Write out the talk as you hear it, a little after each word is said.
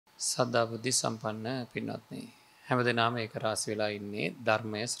සද්ධා බුද්ධ සම්පන්න පින්වත්නි හැමදෙනාම ඒක රාස් වෙලා ඉන්නේ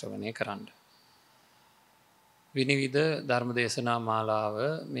ධර්මය ශ්‍රවණය කරන්න. විනිවිද ධර්ම දේශනා මාලාව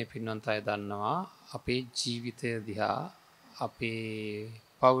මේ පින්වන්ත අය දන්නවා අපේ ජීවිතය දිහා අපේ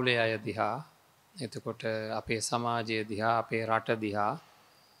පවුලේ අය දිහා එතකොට අපේ සමාජය දිහා අපේ රට දිහා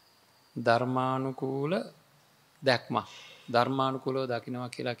ධර්මානුකූල දැක්මක් ධර්මානුකූලව දකිනවා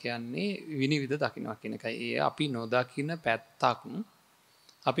කියලා කියන්නේ විනිවිද දකිනවා කියන එකයි. ඒ අපි නොදකින පැත්තක්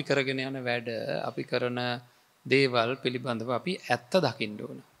අපි කරගෙන යන වැඩ අපි කරන දේවල් පිළිබඳව අපි ඇත්ත දකින්න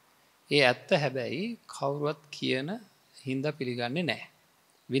ඕන. ඒ ඇත්ත හැබැයි කවුරුවත් කියන හින්දා පිළිගන්නේ නැහැ.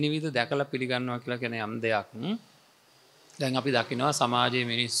 විනිවිද දැකලා පිළිගන්නවා කියලා කියන යම් දෙයක්. දැන් අපි දකිනවා සමාජයේ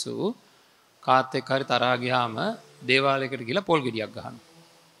මිනිස්සු කාත් එක්ක හරි තරහා ගියාම දේවාලයකට ගිහලා පොල් ගෙඩියක් ගහනවා.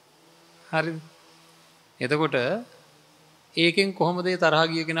 හරිද? එතකොට ඒකෙන් කොහොමද ඒ තරහා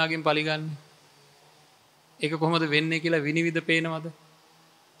ගිය කෙනාගෙන් පරිගන්නේ? ඒක කොහොමද වෙන්නේ කියලා විනිවිද පේනවද?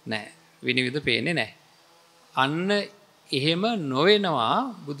 නෑ. විනිවිද පේන්නේ නෑ. අන්න එහෙම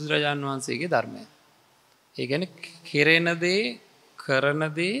නොවෙනවා බුදුරජාණන් වහන්සේගේ ධර්මය. ඒ කියන්නේ කෙරෙන දේ කරන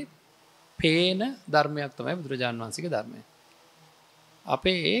දේ පේන ධර්මයක් තමයි බුදුරජාණන් වහන්සේගේ ධර්මය.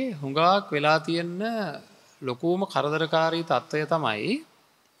 අපේ හුඟක් වෙලා තියෙන ලොකුම කරදරකාරී තත්ත්වය තමයි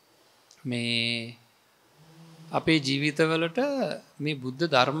මේ අපේ ජීවිතවලට මේ බුද්ධ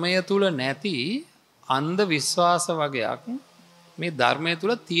ධර්මය තුල නැති අන්ධ විශ්වාස වගේක් මේ ධර්මය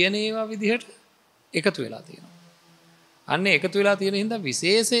තුල තියෙන ඒවා විදිහට එකතු වෙලා තියෙනවා. අන්න එකතු වෙලා තියෙන හින්දා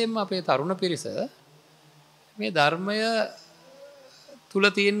විශේෂයෙන්ම අපේ තරුණ පිරිස මේ ධර්මය තුල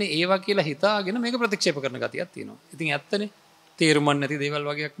තියෙන ඒවා කියලා හිතාගෙන මේක ප්‍රතික්ෂේප කරන ගතියක් තියෙනවා. ඉතින් ඇත්තනේ තේරුම් නැති දේවල්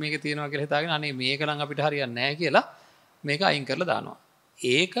වගේක් මේකේ තියෙනවා කියලා හිතාගෙන අනේ මේක නම් අපිට හරියන්නේ නැහැ කියලා මේක අයින් කරලා දානවා.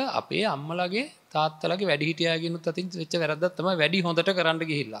 ඒක අපේ අම්මලාගේ තාත්තලාගේ වැඩිහිටියාගෙනුත් අතින් වෙච්ච වැරද්දක් තමයි වැඩි හොඳට කරන්න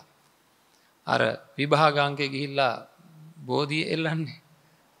ගිහිල්ලා. අර විභාගාංකේ ගිහිල්ලා බෝධිය එල්ලන්නේ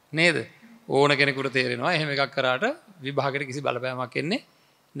නේද? ඕන කෙනෙකුට තේරෙනවා එහෙම එකක් කරාට විභාගයට කිසි බලපෑමක් එන්නේ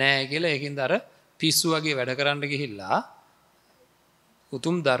නැහැ කියලා. ඒකින්ද අර පිස්සු වගේ වැඩ කරන්න ගිහිල්ලා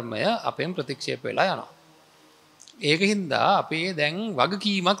උතුම් ධර්මය අපෙන් ප්‍රතික්ෂේප වෙලා යනවා. ඒකින්ද අපේ දැන්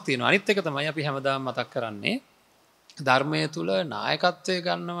වගකීමක් තියෙනවා. අනිත් එක තමයි අපි හැමදාම මතක් කරන්නේ ධර්මය තුල නායකත්වය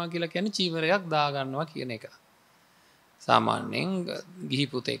ගන්නවා කියලා කියන්නේ චීවරයක් දා ගන්නවා කියන එක. සාමාන්‍යයෙන් ගිහි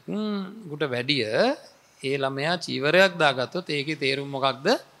පුතෙක් උට වැඩිය ඒ ළමයා චීවරයක් දාගත්තොත් ඒකේ තේරුම මොකක්ද?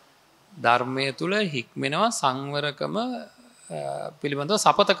 ධර්මය තුල හික්මෙනවා සංවරකම පිළිබඳව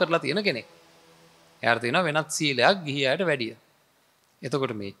සපත කරලා තියෙන කෙනෙක්. එයාට තියෙනවා වෙනත් සීලයක් ගිහියාට වැඩිය.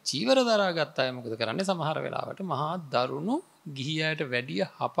 එතකොට මේ චීවර දරාගත්ත අය මොකද කරන්නේ? සමහර වෙලාවට මහා දරුණු ගිහියාට වැඩිය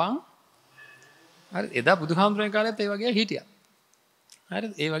හපන්. හරි එදා බුදුහාමුදුරනේ කාලෙත් ඒ වගේ හිටියා. හරි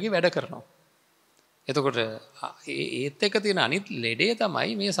ඒ වගේ වැඩ කරනවා. එතකොට ඒත් එක තියෙන අනිත් ලෙඩේ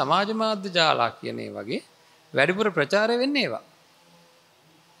තමයි මේ සමාජ මාධ්‍ය ජාලා කියන ඒ වගේ වැඩිපුර ප්‍රචාරය වෙන්නේ ඒවා.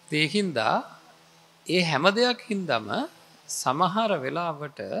 ඒකින්ද ඒ හැම දෙයක් හින්දාම සමහර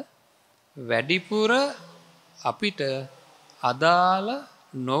වෙලාවට වැඩිපුර අපිට අදාළ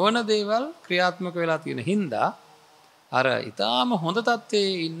නොවන දේවල් ක්‍රියාත්මක වෙලා තියෙන හින්දා අර ඊටාම හොඳ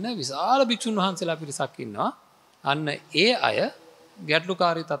තත්ත්වයේ ඉන්න විශාල භික්ෂුන් වහන්සේලා පිරිසක් ඉන්නවා. අන්න ඒ අය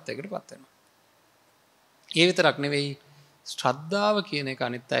ගැටලුකාරී තත්ත්වයකට පත් වෙනවා. ඒ විතරක් නෙවෙයි ශ්‍රද්ධාව කියන එක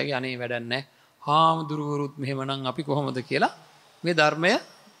අනිත් අයගේ අනේ වැඩක් නැහැ. හාමුදුරුවරුත් මෙහෙමනම් අපි කොහොමද කියලා මේ ධර්මය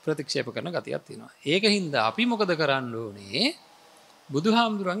ප්‍රතික්ෂේප කරන ගතියක් තියෙනවා. ඒකින්ද අපි මොකද කරන්න ඕනේ?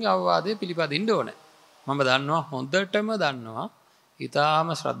 බුදුහාමුදුරන්ගේ අවවාදය පිළිපදින්න ඕනේ. මම දන්නවා හොඳටම දන්නවා ඊටාම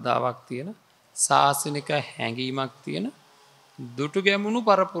ශ්‍රද්ධාවක් තියෙන ශාසනික හැඟීමක් තියෙන දුටු ගැමුණු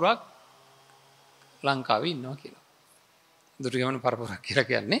පරපුරක් ලංකාවේ ඉන්නවා කියලා. දුටු ගැමුණු පරපුරක් කියලා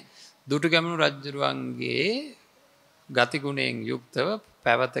කියන්නේ දුටු ගැමුණු රජුරුවන්ගේ ගතිගුණයෙන් යුක්තව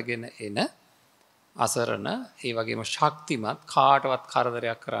පැවතගෙන එන අසරණ ඒ වගේම ශක්තිමත් කාටවත්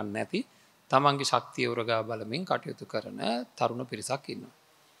කරදරයක් කරන්නේ නැති තමන්ගේ ශක්තිය උරගා බලමින් කටයුතු කරන තරුණ පිරිසක් ඉන්නවා.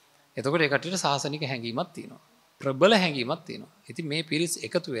 එතකොට ඒ කටට ශාසනික හැඟීමක් තියෙනවා. ප්‍රබල හැඟීමක් තියෙනවා. ඉතින් මේ පිරිස්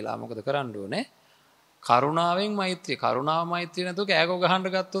එකතු වෙලා මොකද කරන්න ඕනේ? කරුණාවෙන් මෛත්‍රිය. කරුණාව මෛත්‍රිය නැතුව කෑගෝ ගහන්න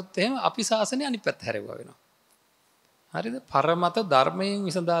ගත්තොත් එහෙම අපි ශාසනය අනිත් පැත්ත හැරෙවුවා වෙනවා. හරිද? පරමත ධර්මයෙන්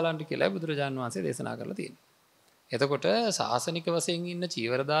විසඳාලන්න කියලා බුදුරජාණන් වහන්සේ දේශනා කරලා තියෙනවා. එතකොට ශාසනික වශයෙන් ඉන්න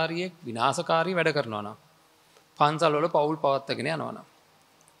චීවරධාරියෙක් විනාශකාරී වැඩ කරනවා නම් පන්සල් වල පවුල් පවත්වාගෙන යනවා නම්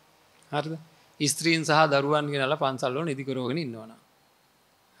හරිද? ස්ත්‍රීන් සහ දරුවන් ගෙනලා පන්සල් වල නිදි කරවගෙන ඉන්නවා නම්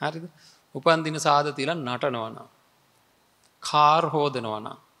හරිද? උපන් දින සාද තියලා නටනවා නම් කාර් හොදනවා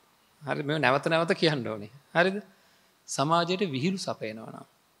නම් හරිද? මේ නැවත නැවත කියන්න ඕනේ. හරිද? සමාජයට විහිළු සපයනවා නම්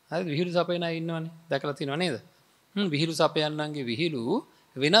හරිද? විහිළු සපයන අය ඉන්නවනේ. දැකලා තියෙනව නේද? විහිළු සපයන්නන්ගේ විහිළු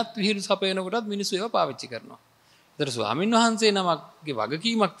වෙනත් විහිළු සපයන කොටත් මිනිස්සු ඒවා පාවිච්චි කරනවා. ඒතර ස්වාමින් වහන්සේ නමක්ගේ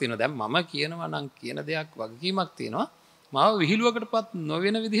වගකීමක් තියෙනවා. දැන් මම කියනවා නම් කියන දෙයක් වගකීමක් තියෙනවා. මාව විහිළුවකටපත්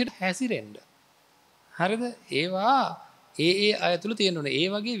නොවන විදිහට හැසිරෙන්න. හරිද? ඒවා ඒ අය තුල තියෙන්න ඕනේ. ඒ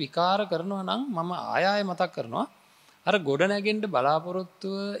වගේ විකාර කරනවා නම් මම ආය මතක් කරනවා. අර ගොඩ නැගෙන්න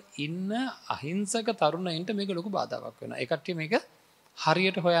බලාපොරොත්තුව ඉන්න අහිංසක තරුණයින්ට මේක ලොකු බාධාවක් වෙනවා. ඒ කට්ටිය මේක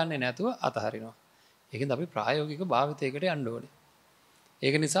හරියට හොයන්නේ නැතුව අතහරිනවා. ඒකෙන්ද අපි ප්‍රායෝගික භාවිතයකට යන්න ඕනේ.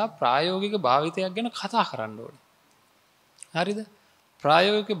 ඒක නිසා ප්‍රායෝගික භාවිතයක් ගැන කතා කරන්න ඕනේ. හරිද?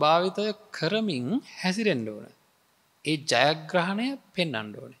 ප්‍රායෝගික භාවිතය කරමින් හැසිරෙන්න ඕනේ. ඒ ජයග්‍රහණය පෙන්වන්න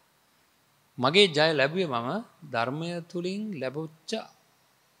ඕනේ. මගේ ජය ලැබුවේ මම ධර්මය තුලින් ලැබුච්ච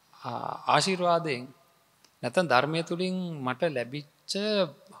ආශිර්වාදයෙන් නැත්නම් ධර්මය තුලින් මට ලැබිච්ච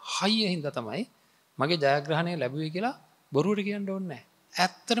හයිය හින්දා තමයි මගේ ජයග්‍රහණය ලැබුවේ කියලා බොරුවට කියන්න ඕනේ නැහැ.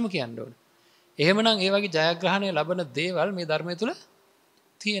 ඇත්තටම කියන්න ඕනේ. එහෙමනම් ඒ වගේ ජයග්‍රහණය ලබන දේවල් මේ ධර්මය තුල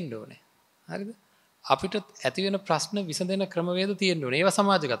තියෙන්න ඕනේ. හරිද? අපිට ඇති වෙන ප්‍රශ්න විසඳෙන ක්‍රමවේද තියෙන්න ඕනේ. ඒවා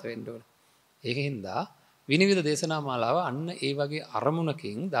සමාජගත වෙන්න ඕනේ. ඒකින්ද විනිවිද දේශනා මාලාව අන්න ඒ වගේ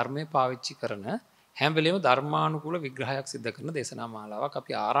අරමුණකින් ධර්මයේ පාවිච්චි කරන හැම වෙලේම ධර්මානුකූල විග්‍රහයක් සිදු කරන දේශනා මාලාවක්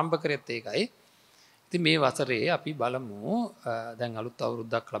අපි ආරම්භ කරෙත් ඒකයි. ඉතින් මේ වසරේ අපි බලමු දැන් අලුත්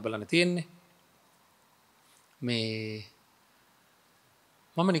අවුරුද්දක් ලැබලානේ තියෙන්නේ. මේ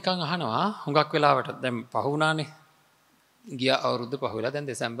මම නිකන් අහනවා හුඟක් වෙලාවට දැන් පහ වුණානේ. ගිය අවුරුද්ද පහ වෙලා දැන්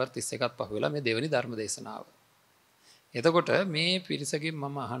දෙසැම්බර් 31ත් පහ වෙලා මේ දෙවෙනි ධර්ම දේශනාව. එතකොට මේ පිරිසකින්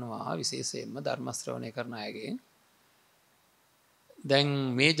මම අහනවා විශේෂයෙන්ම ධර්ම ශ්‍රවණය කරන අයගෙන් දැන්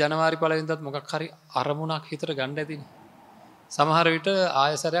මේ ජනවාරි පළවෙනිදාත් මොකක් හරි අරමුණක් හිතට ගන්න ඇතිනේ. සමහර විට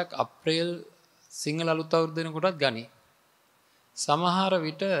ආයසරයක් අප්‍රේල් සිංහල අලුත් අවුරුද්ද වෙනකොටත් ගනි. සමහර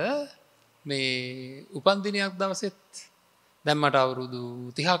විට මේ උපන්දිනයක් දවසෙත් දැන් මට අවුරුදු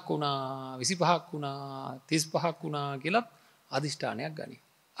 30ක් වුණා 25ක් වුණා 35ක් වුණා කියලා අදිෂ්ඨානයක් ගනි.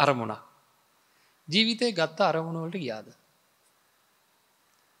 අරමුණක්. ජීවිතේ ගත්ත අරමුණ වලට ගියාද?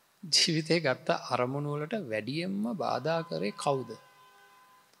 ජීවිතේ ගත්ත අරමුණ වලට වැඩියෙන්ම බාධා කරේ කවුද?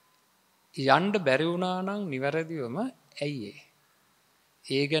 යන්න බැරි වුණා නම් නිවැරදිවම ඇයි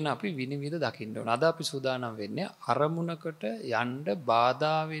ඒ ගැන අපි විනිවිද දකින්න ඕන. අද අපි සූදානම් වෙන්නේ අරමුණකට යන්න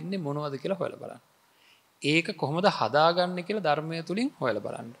බාධා වෙන්නේ මොනවද කියලා හොයලා බලන්න. ඒක කොහොමද හදාගන්නේ කියලා ධර්මයේ තුලින් හොයලා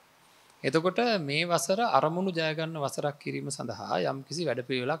බලන්න. එතකොට මේ වසර අරමුණු ජය ගන්න වසරක් කිරීම සඳහා යම්කිසි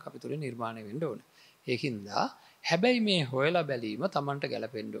වැඩපිළිවෙලක් අපි තුලින් නිර්මාණය වෙන්න ඕනේ. ඒකින්ද හැබැයි මේ හොයලා බැලීම Tamanට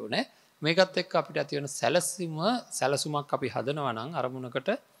ගැලපෙන්න ඕනේ. මේකත් එක්ක අපිට ඇති වෙන සැලසුමක් අපි හදනවා නම් අරමුණකට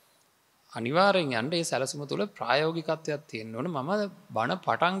අනිවාර්යෙන් යන්න ඒ සැලසුම තුළ ප්‍රායෝගිකත්වයක් තියෙන්න ඕනේ. මම බණ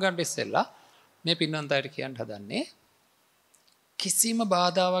පටන් ගන්න ඉස්සෙල්ලා මේ පින්නන්ත අයට කියන්න හදන්නේ කිසිම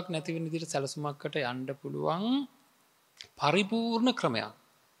බාධාවක් නැති වෙන විදිහට සැලසුමකට යන්න පුළුවන් පරිපූර්ණ ක්‍රමයක්.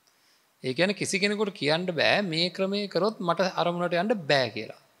 ඒ කියන්නේ කිසි කෙනෙකුට කියන්න බෑ මේ ක්‍රමයේ කරොත් මට අරමුණට යන්න බෑ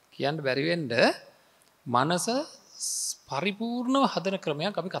කියලා. කියන්න බැරි වෙන්න මනස පරිපූර්ණව හදන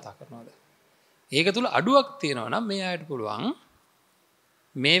ක්‍රමයක් අපි කතා කරනවාද? ඒක තුල අඩුවක් තියෙනවා නම් මේ අයට පුළුවන්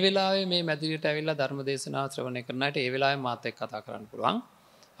මේ වෙලාවේ මේ මැදිරියට ඇවිල්ලා ධර්ම දේශනාව ශ්‍රවණය කරන අයට ඒ වෙලාවේ මාත් එක්ක කතා කරන්න පුළුවන්.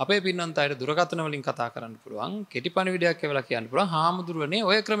 අපේ පින්නන්ත අයට දුරකථන වලින් කතා කරන්න පුළුවන්. කෙටි පණිවිඩයක් එවලා කියන්න පුළුවන්. හාමුදුරුවනේ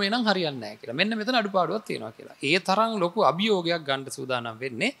ඔය ක්‍රමේ නම් හරියන්නේ නැහැ කියලා. මෙන්න මෙතන අඩුපාඩුවක් තියෙනවා කියලා. ඒ තරම් ලොකු අභියෝගයක් ගන්න සූදානම්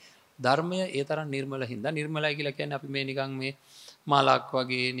වෙන්නේ ධර්මය ඒ තරම් නිර්මල හින්දා. නිර්මලයි කියලා කියන්නේ අපි මේ නිකන් මේ මාලාක්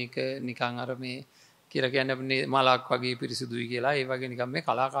වගේ නිකන් අර මේ කියලා කියන්නේ අපි මාලාක් වගේ පිරිසිදුයි කියලා. ඒ වගේ නිකන් මේ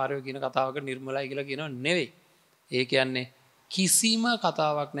කලාකාරයෝ කියන කතාවකට නිර්මලයි කියලා කියනව නෙවෙයි. ඒ කියන්නේ කිසිම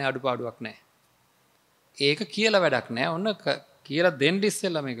කතාවක් නැහැ අඩුපාඩුවක් නැහැ. ඒක කියලා වැඩක් නැහැ. ඔන්න කියලා දෙන්න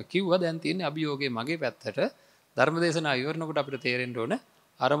ඉස්සෙල්ලා මේක කිව්වා. දැන් තියෙන්නේ අභියෝගේ මගේ පැත්තට. ධර්මදේශනා ඉවරනකොට අපිට තේරෙන්න ඕන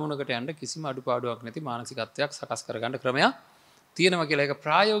අරමුණකට යන්න කිසිම අඩුපාඩුවක් නැති මානසිකත්වයක් සකස් කරගන්න ක්‍රමයක් තියෙනවා කියලා. ඒක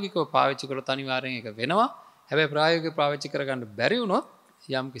ප්‍රායෝගිකව පාවිච්චි කරොත් අනිවාර්යෙන් ඒක වෙනවා. හැබැයි ප්‍රායෝගිකව පාවිච්චි කරගන්න බැරි වුණොත්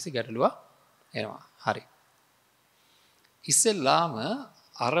යම් කිසි ගැටලුවක් එනවා. හරි. ඉස්සෙල්ලාම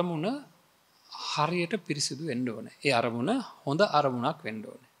අරමුණ හරියට පිරිසිදු වෙන්න ඕනේ. ඒ අරමුණ හොඳ අරමුණක් වෙන්න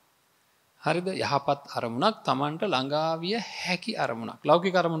ඕනේ. හරිද? යහපත් අරමුණක් Tamanට ළඟා විය හැකි අරමුණක්.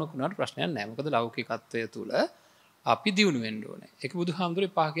 ලෞකික අරමුණක් වුණාට ප්‍රශ්නයක් නැහැ. මොකද ලෞකිකත්වයේ තුල අපි දියුණු වෙන්න ඕනේ. ඒක බුදුහාමුදුරේ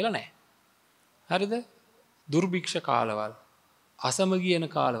පහ කියලා නැහැ. හරිද? දුර්භික්ෂ කාලවල, අසමගියන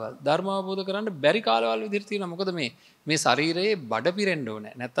කාලවල, ධර්ම අවබෝධ කරගන්න බැරි කාලවල විදිහට තියෙනවා. මොකද මේ ශරීරයේ බඩ පිරෙන්න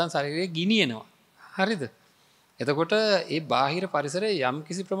ඕනේ. නැත්තම් ශරීරය ගිනියනවා. හරිද? එතකොට ඒ බාහිර පරිසරයේ යම්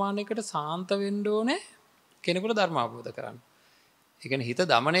කිසි ප්‍රමාණයකට සාන්ත වෙන්න ඕනේ කෙනෙකුට ධර්ම අවබෝධ කරගන්න. ඒ කියන්නේ හිත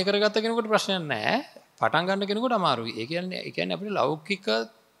দমনය කරගත්ත කෙනෙකුට ප්‍රශ්නයක් නැහැ. පටන් ගන්න කෙනෙකුට අමාරුයි. ඒ කියන්නේ අපිට ලෞකික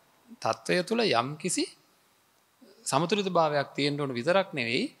தত্ত্বය තුළ යම් කිසි සමතුලිතභාවයක් තියෙන්න ඕන විතරක්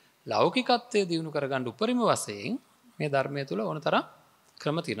නෙවෙයි ලෞකිකත්වයේ දිනු කරගන්න උපරිම වශයෙන් මේ ධර්මයේ තුල ඕනතරම්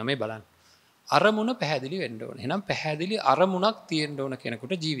ක්‍රම තියෙනවා. මේ බලන්න. අරමුණ පැහැදිලි වෙන්න ඕනේ. එහෙනම් පැහැදිලි අරමුණක් තියෙන්න ඕන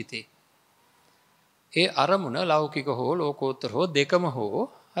කෙනෙකුට ජීවිතේ. ඒ අරමුණ ලෞකික හෝ ලෝකෝත්තර හෝ දෙකම හෝ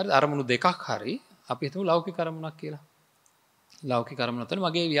හරි අරමුණු දෙකක් හරි අපි හිතමු ලෞකික අරමුණක් කියලා. ලෞකික අරමුණක් තියෙනවා.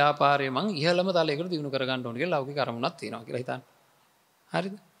 මගේ ව්‍යාපාරය මං ඉහළම තලයකට දියුණු කරගන්න ඕන කියලා ලෞකික අරමුණක් තියෙනවා කියලා හිතන්න.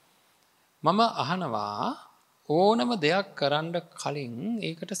 හරිද? මම අහනවා ඕනම දෙයක් කරන්න කලින්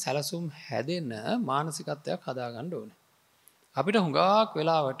ඒකට සැලසුම් හැදෙන මානසිකත්වයක් හදාගන්න ඕනේ. අපිට හුඟක්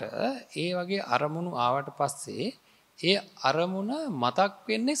වෙලාවට ඒ වගේ අරමුණු ආවට පස්සේ ඒ අරමුණ මතක්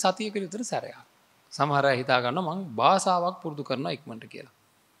වෙන්නේ සතියකට විතර සැරයක්. සමහර අය හිතා ගන්නවා මං භාෂාවක් පුරුදු කරනවා ඉක්මනට කියලා.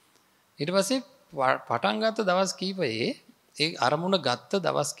 ඊට පස්සේ පටන් ගත්ත දවස් කීපයේ ඒ අරමුණ ගත්ත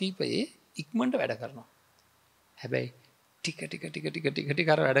දවස් කීපයේ ඉක්මනට වැඩ කරනවා. හැබැයි ටික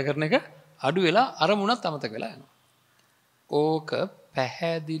අර වැඩ කරන එක අඩු වෙලා අරමුණත් අමතක වෙලා යනවා. ඕක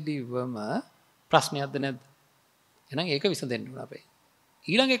පැහැදිලිවම ප්‍රශ්නයක්ද නැද්ද? එහෙනම් ඒක විසඳෙන්න ඕන අපේ.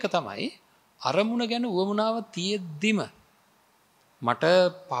 ඊළඟ එක තමයි අරමුණ ගැන උවමනාව තියෙද්දිම මට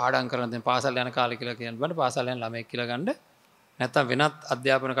පාඩම් කරන දැන් පාසල් යන කාලේ කියලා කියන්න බෑ. පාසල් යන ළමයෙක් කියලා ගන්න නැත්නම් වෙනත්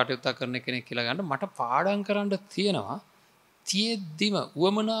අධ්‍යාපන කටයුත්තක් කරන කෙනෙක් කියලා ගන්න මට පාඩම් කරන්න තියෙනවා. තියෙද්දිම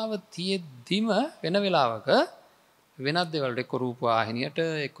උවමනාව තියෙද්දිම වෙන වෙලාවක වෙනත් දේවල්ට එක්ක රූප වාහිනියට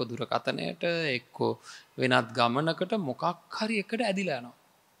එක්ක දුරකථනයට එක්ක වෙනත් ගමනකට මොකක් හරි එකට ඇදිලා යනවා.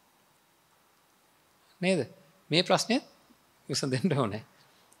 නේද? මේ ප්‍රශ්නේ විසඳෙන්න ඕනේ.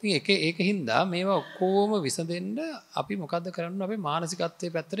 ඉතින් ඒකින්දා මේවා ඔක්කොම විසඳෙන්න අපි මොකද්ද කරන්න අපේ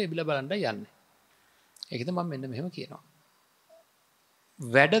මානසිකත්වයේ පැත්තට එබිලා බලන්න යන්නේ. ඒකද මම මෙන්න මෙහෙම කියනවා.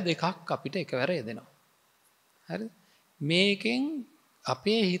 වැඩ දෙකක් අපිට එකවර යෙදෙනවා. හරිද? මේකෙන්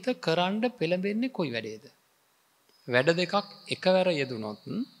අපේ හිත කරන්න පෙළඹෙන්නේ කොයි වැඩේද? වැඩ දෙකක් එකවර යෙදුනොත්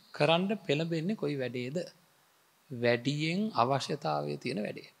කරන්න පෙළඹෙන්නේ කොයි වැඩේද? වැඩියෙන් අවශ්‍යතාවය තියෙන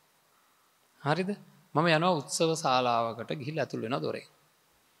වැඩේ. හරිද? මම යනවා උත්සව ශාලාවකට ගිහිල්ලා ඇතුල් වෙනවා දොරෙන්.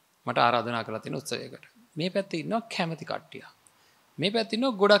 මට ආරාධනා කරලා තියෙන උත්සවයකට. මේ පැත්තේ ඉන්නවා කැමැති කට්ටිය. මේ පැත්තේ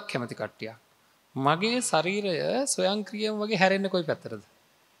ඉන්නවා ගොඩක් කැමැති කට්ටිය. මගේ ශරීරය ස්වයංක්‍රීයව වගේ හැරෙන්නේ කොයි පැත්තටද?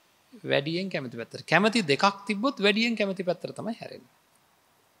 වැඩියෙන් කැමැති පැත්තට. කැමැති දෙකක් තිබ්බොත් වැඩියෙන් කැමැති පැත්තට තමයි හැරෙන්නේ.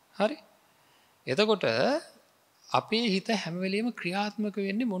 හරි? එතකොට අපේ හිත හැම වෙලෙම ක්‍රියාත්මක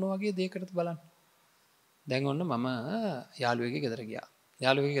වෙන්නේ මොන වගේ දෙයකටද බලන්න. දැන් ඔන්න මම යාළුවෙක්ගේ ගෙදර ගියා.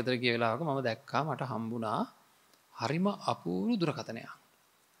 යාළුවෙක්ගේ ගෙදර ගිය වෙලාවක මම දැක්කා මට හම්බුණා හරිම අපූර්ව දුරකථනයක්.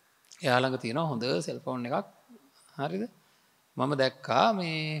 එයා ළඟ තියෙනවා හොඳ සෙල්ෆෝන් එකක්. හරිද? මම දැක්කා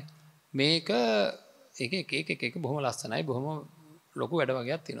මේක එක බොහොම ලස්සනයි. බොහොම ලොකු වැඩ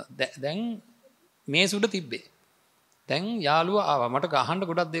වගේක් තියෙනවා. දැන් මේ සුඩ තිබ්බේ. දැන් යාළුවා ආවා. මට අහන්න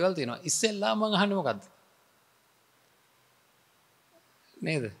ගොඩක් දේවල් තියෙනවා. ඉස්සෙල්ලා මම අහන්නේ මොකද්ද?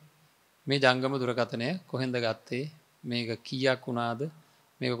 නේද? මේ ජංගම දුරකථනය කොහෙන්ද ගත්තේ? මේක කීයක් වුණාද?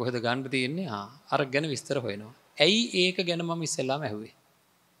 මේක කොහෙද ගන්න තියෙන්නේ? අර ගැන විස්තර හොයනවා. ඇයි ඒක ගැන මම ඉස්සෙල්ලාම ඇහුවේ?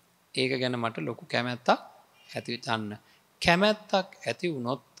 ඒක ගැන මට ලොකු කැමැත්තක් ඇති වෙන්න. කැමැත්තක් ඇති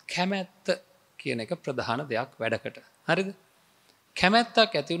වුණොත් කැමැත්ත කියන එක ප්‍රධාන දෙයක් වැඩකට. හරිද?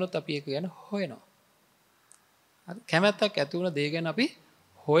 කැමැත්තක් ඇති වුණොත් අපි ඒක ගැන හොයනවා. හරි? කැමැත්තක් ඇති වුණ දේ ගැන අපි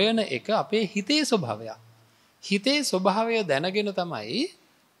හොයන එක අපේ හිතේ ස්වභාවයක්. හිතේ ස්වභාවය දැනගෙන තමයි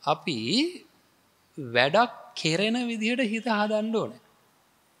අපි වැඩක් කෙරෙන විදිහට හිත හදන්න ඕනේ.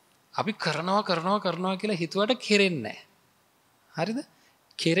 අපි කරනවා කියලා හිතුවට කෙරෙන්නේ නැහැ. හරිද?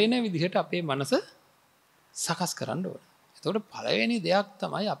 කෙරෙන විදිහට අපේ මනස සකස් කරන්න ඕනේ. එතකොට පළවෙනි දෙයක්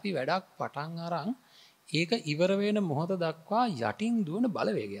තමයි අපි වැඩක් පටන් අරන් ඒක ඉවර වෙන මොහොත දක්වා යටින් දුවන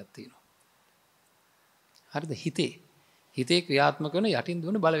බලවේගයක් තියෙනවා. හරිද? හිතේ ක්‍රියාත්මක වෙන යටින්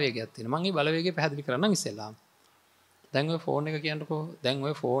දුවන බලවේගයක් තියෙනවා. මම මේ බලවේගය පැහැදිලි කරන්නම් ඉස්සෙල්ලාම. දැන් ඔය ෆෝන් එක කියන්නකෝ. දැන්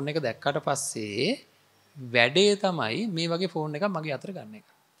ඔය ෆෝන් එක දැක්කට පස්සේ වැඩේ තමයි මේ වගේ ෆෝන් එකක් මගේ අතට ගන්න එක.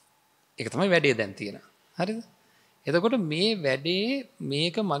 ඒක තමයි වැඩේ දැන් තියෙන. හරිද? එතකොට මේ වැඩේ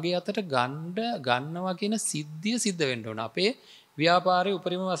මේක මගේ අතට ගන්නවා කියන සිද්ධිය සිද්ධ වෙන්න ඕන. අපේ ව්‍යාපාරයේ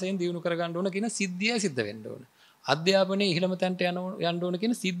උපරිම වශයෙන් දියුණු කර ගන්න ඕන කියන සිද්ධිය සිද්ධ වෙන්න ඕන. අධ්‍යාපනයේ ඉහළම තැනට යන්න ඕන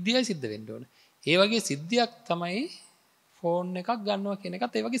කියන සිද්ධිය සිද්ධ වෙන්න ඕන. ඒ වගේ සිද්ධියක් තමයි ෆෝන් එකක් ගන්නවා කියන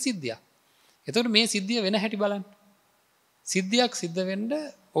එකත් ඒ වගේ සිද්ධියක්. එතකොට මේ සිද්ධිය වෙන හැටි බලන්න. සිද්ධියක් සිද්ධ වෙන්න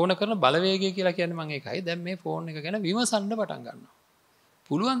ඕන කරන බලවේගය කියලා කියන්නේ මම ඒකයි. දැන් මේ ෆෝන් එක ගැන විමසන්න පටන් ගන්නවා.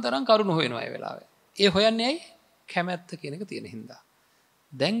 පුළුවන් තරම් කරුණු හොයනවා ඒ වෙලාවේ. ඒ හොයන්නේ ඇයි? කැමැත්ත කියන එක තියෙන හින්දා.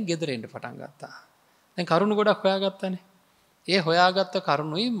 දැන් ගෙදර එන්න පටන් ගත්තා. දැන් කරුණු ගොඩක් හොයාගත්තානේ. ඒ හොයාගත්ත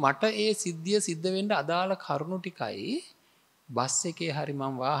කරුණුයි මට ඒ සිද්ධිය සිද්ධ වෙන්න අදාළ කරුණු ටිකයි බස් එකේ හරි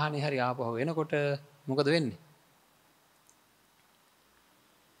මම වාහනේ හරි ආපහු එනකොට මොකද වෙන්නේ?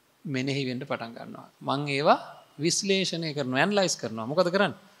 මෙනෙහි වෙන්න පටන් ගන්නවා. මම ඒවා විශ්ලේෂණය කරනවා, ඇනලයිස් කරනවා. මොකද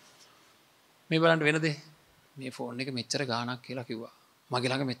කරන්නේ? මේ බලන්න වෙන දේ. මේ ෆෝන් එක මෙච්චර ගාණක් කියලා කිව්වා. මගේ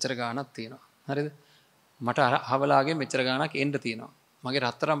ළඟ මෙච්චර ගාණක් තියෙනවා. හරිද? මට අහවලාගේ මෙච්චර ගාණක් එන්න තියෙනවා. මගේ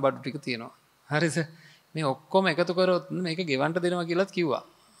රත්තරන් බඩු ටික තියෙනවා. හරිද? මේ ඔක්කොම එකතු කරොත් මේක ගෙවන්න දෙනවා කියලාත් කිව්වා.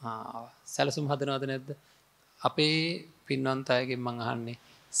 සැලසුම් හදනවද නැද්ද? අපේ පින්වන්ත අයගෙන් මම අහන්නේ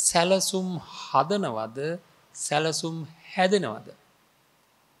සැලසුම් හදනවද? සැලසුම් හැදෙනවද?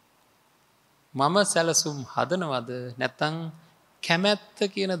 මම සැලසුම් හදනවද නැත්නම් කැමැත්ත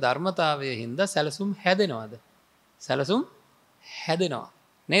කියන ධර්මතාවයේ හින්දා සැලසුම් හැදෙනවද? සැලසුම් හැදෙනවා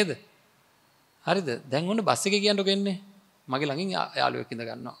නේද? හරිද? දැන් ඔන්න බස් එකේ කියන්නකෝ එන්නේ. මගේ ළඟින් යාළුවෙක් ඉඳ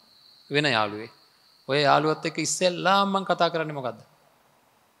ගන්නවා. වෙන යාළුවෙක්. ඔය යාළුවත් එක්ක ඉස්සෙල්ලාම මම කතා කරන්නේ මොකද්ද?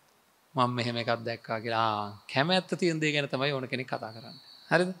 මම මෙහෙම එකක් දැක්කා කියලා. කැමැත්ත තියෙන දේ ගැන තමයි ඕන කෙනෙක් කතා කරන්නේ.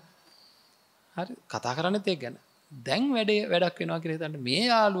 හරිද? හරි. කතා කරන්නේත් ඒක ගැන. දැන් වැඩක් වෙනවා කියලා හිතන්න මේ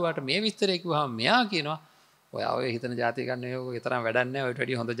යාළුවාට මේ විස්තරය කිව්වහම මෙයා කියනවා ඔය හිතන જાතිය ගන්න ඔය තරම් වැඩක් නැහැ. ඔයිට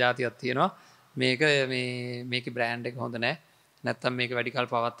වැඩිය හොඳ જાතියක් තියෙනවා. මේකේ බ්‍රෑන්ඩ් එක හොඳ නැහැ. නැත්තම් මේක වැඩි කල්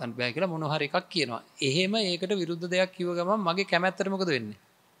පවත්වන්න බෑ කියලා මොන හරි එකක් කියනවා. එහෙම ඒකට විරුද්ධ දෙයක් කිව්ව ගමන් මගේ කැමැත්තට මොකද වෙන්නේ?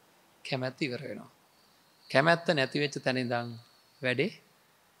 කැමැත්ත ඉවර වෙනවා. කැමැත්ත නැති වෙච්ච තැන ඉඳන් වැඩේ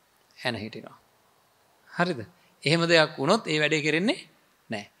හැන හිටිනවා. හරිද? එහෙම දෙයක් වුණොත් ඒ වැඩේ කරෙන්නේ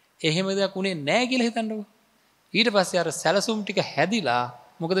නැහැ. එහෙම දෙයක් උනේ නැහැ කියලා හිතන්නකෝ. ඊට පස්සේ අර සැලසුම් ටික හැදිලා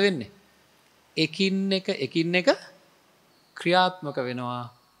මොකද වෙන්නේ? එකින් එක ක්‍රියාත්මක වෙනවා.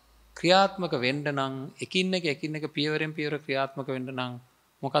 ක්‍රියාත්මක වෙන්න නම් එකින් එක පියවරෙන් පියවර ක්‍රියාත්මක වෙන්න නම්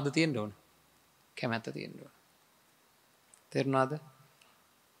මොකද්ද තියෙන්න ඕන? කැමැත්ත තියෙන්න ඕන. තේරුණාද?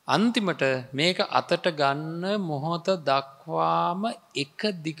 අන්තිමට මේක අතට ගන්න මොහොත දක්වාම එක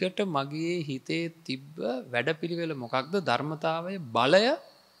දිගට මගේ හිතේ තිබ්බ වැඩපිළිවෙල මොකක්ද? ධර්මතාවය බලය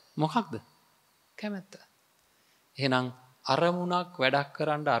මොකක්ද? කැමැත්ත. එහෙනම් අරමුණක් වැඩක්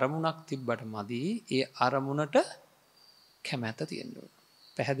කරන්න අරමුණක් තිබ්බට මදි. ඒ අරමුණට කැමැත්ත තියෙන්න ඕන.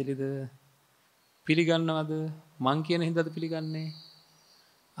 පැහැදිලිද? පිළිගන්නවද? මං කියන හින්දාද පිළිගන්නේ?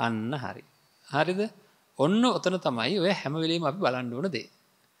 අන්න හරි. හරිද? ඔන්න ඔතන තමයි ඔය හැම වෙලෙම අපි බලන්න ඕන දේ.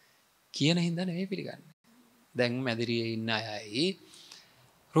 කියන හින්දා නෙවෙයි පිළිගන්නේ. දැන් මැදිරියේ ඉන්න අයයි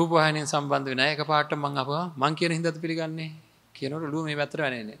රූපවාහිනියෙන් සම්බන්ධ වෙන අය එකපාරට මං කියන හින්දාද පිළිගන්නේ? කියනකොට ලුව මේ පැත්තට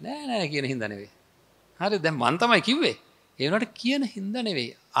වැනෙන්නේ. නෑ කියන හින්දා නෙවෙයි. හරි දැන් මං තමයි කිව්වේ. ඒ වුණාට කියන හින්දා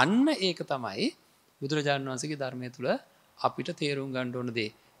නෙවෙයි. අන්න ඒක තමයි බුදුරජාණන් වහන්සේගේ ධර්මයේ තුල අපිට තේරුම් ගන්න ඕන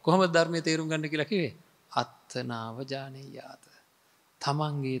දේ. කොහොමද ධර්මයේ තේරුම් ගන්න කියලා කිව්වේ? අත්තනාව ජානෙයාත.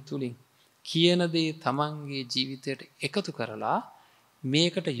 තමන්ගේ තුලින් කියන දේ තමන්ගේ ජීවිතයට එකතු කරලා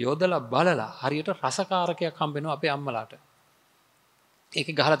මේකට යොදලා බලලා හරියට රසකාරකයක් හම්බ වෙනවා අපේ අම්මලාට.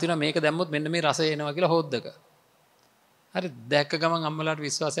 ඒකේ ගහලා තියෙනවා මේක දැම්මොත් මෙන්න මේ රසය එනවා කියලා හොද්දක. හරි දැක්ක ගමන් අම්මලාට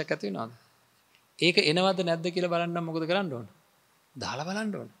විශ්වාසයක් ඇති වෙනවද? ඒක එනවද නැද්ද කියලා බලන්න මොකද කරන්න ඕන? දාලා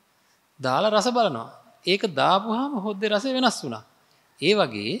බලන්න ඕන. දාලා රස බලනවා. ඒක දාපුවාම හොද්දේ රසය වෙනස් වුණා. ඒ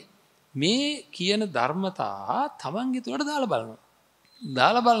වගේ මේ කියන ධර්මතා තමන්ගේ තුලට දාලා බලනවා.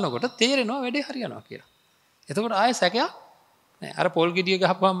 දාලා බලනකොට තේරෙනවා වැඩේ හරියනවා කියලා. එතකොට ආයෙ සැකයක් නෑ. අර පොල් ගෙඩිය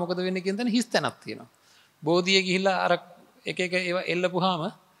ගහපුවාම මොකද වෙන්නේ කියන තැන හිස් තැනක් තියෙනවා. බෝධිය ගිහිල්ලා අර එක ඒවා එල්ලපුවාම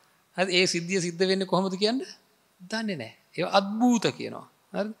හරි ඒ සිද්ධිය සිද්ධ වෙන්නේ කොහොමද කියන්නේ? දන්නේ නෑ. ඒවා අද්භූත කියනවා.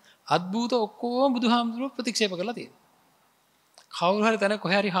 හරිද? අද්භූත ඔක්කොම බුදුහාමුදුරුවෝ ප්‍රතික්ෂේප කරලා තියෙනවා. කවුරු හරි තැන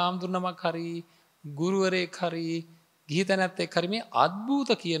කොහේ හරි හාමුදුරුවෝ නමක් හරි ගුරුවරයෙක් හරි ගිහි තැනත් එක්ක හරි මේ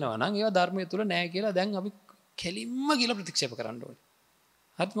අද්භූත කියනවා නම් ඒවා ධර්මයේ තුල නෑ කියලා දැන් අපි කෙලින්ම කියලා ප්‍රතික්ෂේප කරන්න ඕනේ.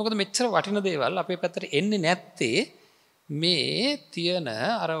 හරිද? මොකද මෙච්චර වටින දේවල් අපේ පැත්තට එන්නේ නැත්තේ මේ තියෙන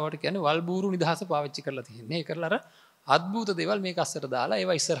අර වට කියන්නේ වල් බూరు නිදහස පාවිච්චි කරලා තියෙන්නේ. ඒ කරලා අර අද්භූත දේවල් මේක අස්සට දාලා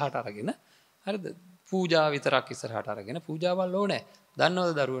ඒවා ඉස්සරහට අරගෙන හරිද? පූජා විතරක් ඉස්සරහට අරගෙන පූජාවල් ඕනේ.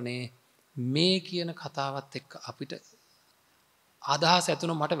 දන්නවද දරුවනේ මේ කියන කතාවත් එක්ක අපිට අදහස්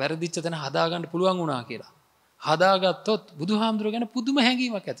ඇතුණ මට වැරදිච්ච තැන හදාගන්න පුළුවන් වුණා කියලා. හදාගත්තොත් බුදුහාමුදුරුවෝ ගැන පුදුම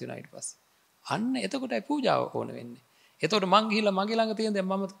හැඟීමක් ඇති වෙනවා ඊට පස්සේ. අන්න එතකොටයි පූජාව ඕන වෙන්නේ. එතකොට මං ගිහිල්ලා මගේ ළඟ තියෙන දැන්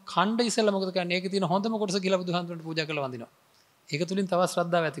මම ඛණ්ඩ ඉස්සෙල්ලා මොකද කරන්නේ? ඒකේ තියෙන හොඳම කොටස ගිහිල්ලා බුදුහාමුදුරුවන්ට පූජා කරලා වඳිනවා. ඒක තුලින් තවත්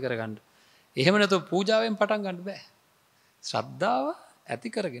ශ්‍රද්ධාව ඇති කරගන්න. එහෙම නැත්නම් පූජාවෙන් පටන් ගන්න බෑ. ශ්‍රද්ධාව ඇති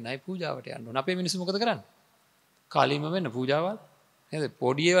කරගෙනයි පූජාවට යන්න ඕන. අපේ මිනිස්සු මොකද කරන්නේ? කාලීම වෙන්න පූජාවල් නේද?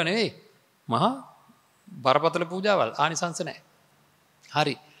 පොඩි ඒවා නෙවෙයි. මහා බරපතල පූජාවල් ආනිසංස නැහැ.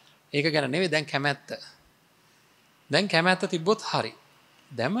 හරි. ඒක ගැන නෙවෙයි දැන් කැමැත්ත. දැන් කැමැත්ත තිබ්බොත් හරි.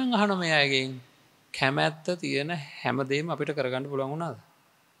 දැන් මං අහන මේ අයගෙන් කැමැත්ත තියෙන හැමදේම අපිට කරගන්න පුළුවන් වුණාද?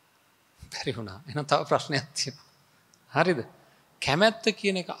 බැරි වුණා. එහෙනම් තව ප්‍රශ්නයක් තියෙනවා. හරිද? කැමැත්ත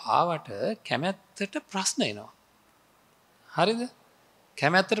කියන එක ආවට කැමැත්තට ප්‍රශ්න එනවා. හරිද?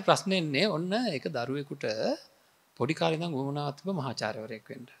 කැමැත්තට ප්‍රශ්න එන්නේ ඔන්න ඒක දරුවෙකුට පොඩි කාලේ ඉඳන් වුණාවත් තිබ්බ මහාචාර්යවරයෙක්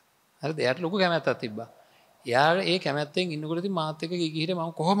වෙන්න. හරිද? එයාට ලොකු කැමැත්තක් තිබ්බා. එයා ඒ කැමැත්තෙන් ඉන්නකොට ඉතින් මාත් එක්ක ගිහින්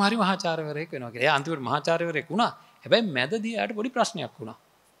මම කොහොම හරි මහාචාර්යවරයෙක් වෙනවා කියලා. එයා අන්තිමට මහාචාර්යවරයෙක් වුණා. හැබැයි මැදදී එයාට පොඩි ප්‍රශ්නයක් වුණා.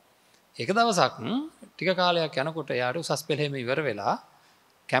 එක දවසක් ටික කාලයක් යනකොට එයාට උසස් පෙළේම ඉවර වෙලා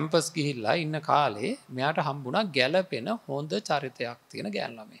කැම්පස් ගිහිල්ලා ඉන්න කාලේ මෙයාට හම්බුණා ගැළපෙන හොඳ චරිතයක් තියෙන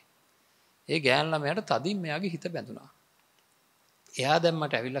ගෑන් ළමයි. ඒ ගෑන් ළමයාට තදින් මෙයාගේ හිත බැඳුණා. එයා දැන්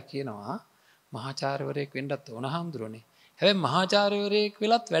මට ඇවිල්ලා කියනවා මහාචාර්යවරයෙක් වෙන්නත් ඕන හම්දුරනේ. හැබැයි මහාචාර්යවරයෙක්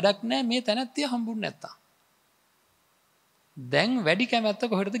වෙලත් වැඩක් නැහැ මේ තැනැත්තිය හම්බුනේ නැත්තම්. දැන් වැඩි කැමැත්ත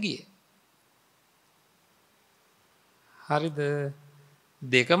කොහෙටද ගියේ? හරිද?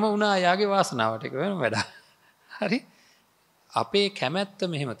 දෙකම වුණා යාගේ වාසනාවට එක වෙන වැඩ. හරි? අපේ කැමැත්ත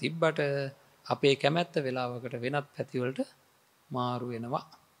මෙහෙම තිබ්බට අපේ කැමැත්ත වෙලාවකට වෙනත් පැතිවලට මාරු වෙනවා.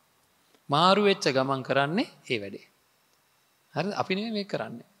 මාරු වෙච්ච ගමන් කරන්නේ ඒ වැඩේ. හරිද? අපි නෙමෙයි මේක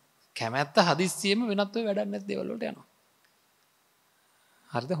කරන්නේ. කැමැත්ත හදිස්සියෙම වෙනත් ඔය වැඩක් නැති දේවල් වලට යනවා.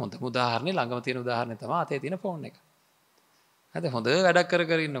 හරිද? හොඳම උදාහරණේ ළඟම තියෙන උදාහරණය තමයි අතේ තියෙන ෆෝන් එක. හරිද? හොඳ වැඩක්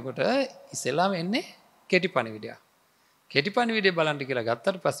කර ඉන්නකොට ඉස්සෙල්ලාම එන්නේ කෙටි පණිවිඩයක්. කෙටි පණිවිඩය බලන්න කියලා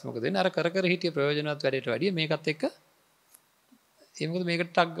ගත්තට පස්සේ මොකද වෙන්නේ? අර කර හිටිය ප්‍රයෝජනවත් වැඩේට වැඩිය මේකත් එක්ක ඒ මොකද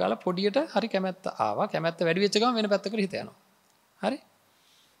මේකට ටක් ගාලා පොඩියට හරි කැමැත්ත ආවා. කැමැත්ත වැඩි වෙච්ච ගමන් වෙන පැත්තකට හිත යනවා. හරි?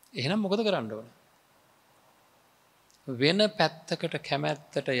 එහෙනම් මොකද කරන්න ඕන? වෙන පැත්තකට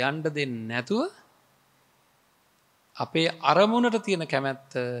කැමැත්තට යන්න දෙන්නේ නැතුව අපේ අරමුණට තියෙන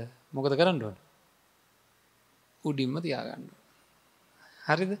කැමැත්ත මොකද කරන්න ඕන? උඩින්ම තියාගන්න ඕන.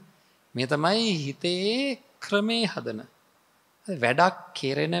 හරිද? මේ තමයි හිතේ ක්‍රමේ හදන. වැඩක්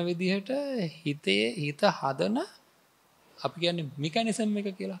කෙරෙන විදිහට හිත හදන අපි කියන්නේ මෙකැනිසම්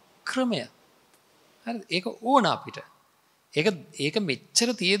එක කියලා ක්‍රමය. හරිද? ඒක ඕන අපිට. ඒක මෙච්චර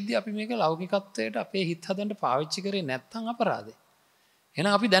තියෙද්දි අපි මේක ලෞකිකත්වයට අපේ හිත හදන්න පාවිච්චි කරේ නැත්නම් අපරාධේ.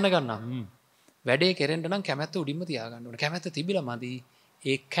 එහෙනම් අපි දැනගන්නවා වැඩේ කෙරෙන්න නම් කැමැත්ත උඩින්ම තියාගන්න ඕනේ. කැමැත්ත තිබිලා මදි.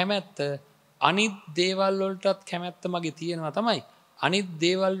 ඒ කැමැත්ත අනිත් දේවල් වලටත් කැමැත්ත මගේ තියෙනවා තමයි. අනිත්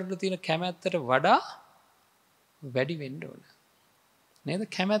දේවල් වලට තියෙන කැමැත්තට වඩා වැඩි වෙන්න ඕන. නේද?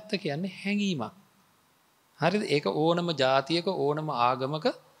 කැමැත්ත කියන්නේ හැඟීමක්. හරිද? ඒක ඕනම ජාතියක ඕනම ආගමක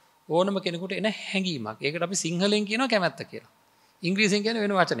ඕනම කෙනෙකුට එන හැඟීමක්. ඒකට අපි සිංහලෙන් කියනවා කැමැත්ත කියලා. ඉංග්‍රීසියෙන් කියන්නේ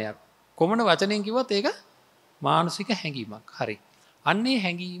වෙන වචනයක්. කොමන වචනයෙන් කිව්වත් ඒක මානසික හැඟීමක්. හරි. අන්නේ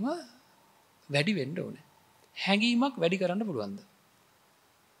හැඟීම වැඩි වෙන්න ඕනේ. හැඟීමක් වැඩි කරන්න පුළුවන්ද?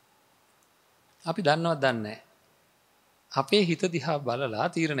 අපි දන්නවද දන්නේ නැහැ. අපේ හිත දිහා බලලා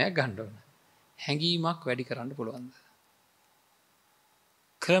තීරණයක් ගන්න ඕන. හැඟීමක් වැඩි කරන්න පුළුවන්ද?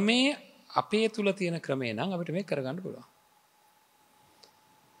 ක්‍රමේ අපේ තුල තියෙන ක්‍රමේ නම් අපිට මේක කරගන්න පුළුවන්.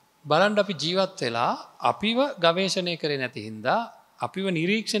 බලන්න අපි ජීවත් වෙලා අපිව ගවේෂණය කරේ නැති හින්දා අපිව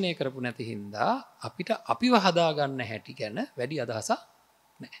නිරීක්ෂණය කරපු නැති හින්දා අපිට අපිව හදාගන්න හැටි ගැන වැඩි අදහසක්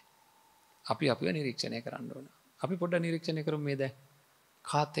නැහැ. අපිව නිරීක්ෂණය කරන්න ඕන. අපි පොඩ්ඩක් නිරීක්ෂණය කරමු මේ දැන්.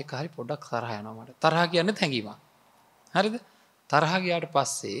 කාත් එක්ක හරි පොඩ්ඩක් තරහ යනවා මට. තරහ කියන්නේ හැඟීමක්. හරිද? තරහ ගියාට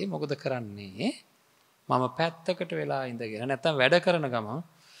පස්සේ මොකද කරන්නේ? මම පැත්තකට වෙලා ඉඳගෙන නැත්තම් වැඩ කරන ගමන්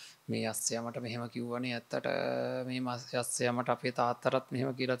මේ අස්සයා මට මෙහෙම කිව්වනේ ඇත්තට මේ අස්සයා මට අපේ තාත්තටත් මෙහෙම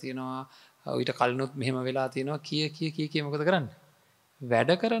කියලා තියෙනවා ඊට කලිනුත් මෙහෙම වෙලා තියෙනවා කී මොකද කරන්නේ?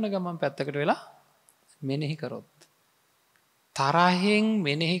 වැඩ කරන ගමන් පැත්තකට වෙලා මෙනෙහි කරොත් තරහෙන්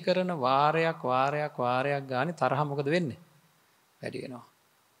මෙනෙහි කරන වාරයක් ගානේ තරහ මොකද වෙන්නේ? වැඩි වෙනවා.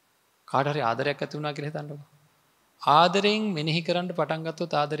 කාට හරි ආදරයක් ඇති වුණා කියලා හිතන්නකෝ. ආදරෙන් මෙනෙහි කරන්න පටන්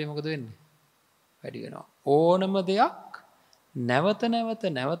ගත්තොත් ආදරේ මොකද වෙන්නේ? වැඩි වෙනවා. ඕනම දෙයක්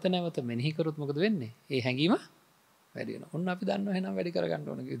නැවත මෙනෙහි කරොත් මොකද වෙන්නේ? ඒ හැඟීම වැඩි වෙනවා. ඔන්න අපි දන්නවා එහෙනම් වැඩි කරගන්න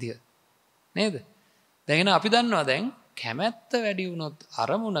ඕන විදිය. නේද? දැන් අපි දන්නවා දැන් කැමැත්ත වැඩි වුණොත්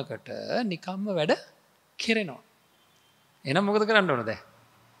අරමුණකට නිකම්ම වැඩ කෙරෙනවා. එහෙනම් මොකද කරන්න ඕන දැන්?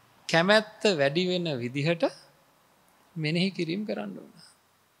 කැමැත්ත වැඩි වෙන විදිහට මෙනෙහි කිරීම කරන්න ඕන.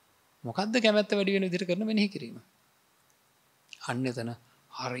 මොකද්ද කැමැත්ත වැඩි වෙන විදිහට කරන මෙනෙහි කිරීම? අන්න එතන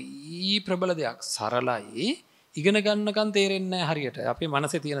හරි ප්‍රබල දෙයක්. සරලයි. ඉගෙන ගන්නකන් තේරෙන්නේ නැහැ හරියට. අපේ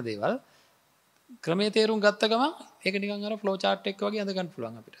මනසේ තියෙන දේවල් ක්‍රමයේ තේරුම් ගත්ත ගමන් ඒක නිකන් අර ෆ්ලෝ chart එක වගේ අඳ ගන්න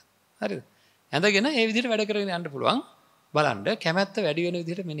පුළුවන් අපිට. හරිද? ඇඳගෙන ඒ විදිහට වැඩ කරගෙන යන්න පුළුවන්. බලන්න කැමැත්ත වැඩි වෙන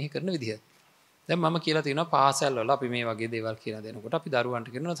විදිහට මෙනෙහි කරන විදිහ. දැන් මම කියලා තියෙනවා පාසල් වල අපි මේ වගේ දේවල් කියලා දෙනකොට අපි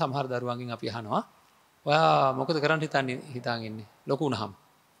දරුවන්ට කියනවා සමහර දරුවන්ගෙන් අපි අහනවා ඔයා මොකද කරන්න හිතාන් ඉන්නේ? ලොකු වුණාම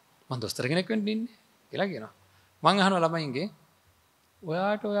මං දොස්තර කෙනෙක් වෙන්න ඉන්නේ කියලා කියනවා. මං අහනවා ළමයින්ගේ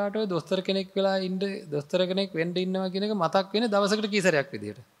ඔයාට ඔය දොස්තර කෙනෙක් වෙලා ඉන්න දොස්තර කෙනෙක් වෙන්න ඉන්නවා කියන එක මතක් වෙන්නේ දවසකට කී සැරයක්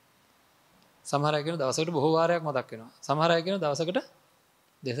විදියට? සමහර අය කියන දවසකට බොහෝ වාරයක් මතක් වෙනවා. සමහර අය කියන දවසකට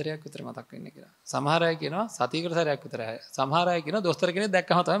දෙසරයක් විතර මතක් වෙන්නේ කියලා. සමහර අය කියනවා සතියකට සැරයක් විතර. සමහර අය කියනවා දොස්තර කෙනෙක්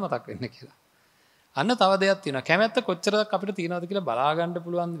දැක්කම තමයි මතක් වෙන්නේ කියලා. අන්න තව දෙයක් තියෙනවා. කැමැත්ත කොච්චරක් අපිට තියෙනවද කියලා බලා ගන්න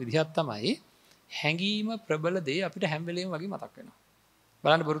පුළුවන් විදිහක් තමයි හැඟීම ප්‍රබල දේ අපිට හැම වෙලේම වගේ මතක් වෙනවා.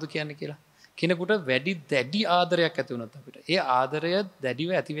 බලන්න බොරුදු කියන්නේ කියලා. කෙනෙකුට වැඩි දැඩි ආදරයක් ඇති වුණොත් අපිට ඒ ආදරය දැඩිව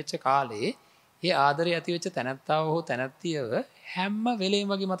ඇති වෙච්ච කාලේ ඒ ආදරය ඇති වෙච්ච තැනැත්තාව හෝ තැනැත්තියව හැම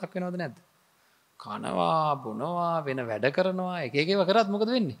වෙලේම වගේ මතක් වෙනවද නැද්ද? කනවා බොනවා වෙන වැඩ කරනවා එක එකව කරත් මොකද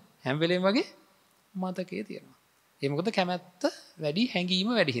වෙන්නේ? හැම වෙලේම වගේ මතකයේ තියෙනවා. ඒ මොකද කැමැත්ත වැඩි හැඟීම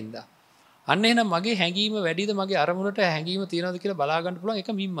වැඩි හින්දා. අන්න එහෙනම් මගේ හැඟීම වැඩිද මගේ අරමුණට හැඟීම තියනවද කියලා බලා ගන්න පුළුවන් එක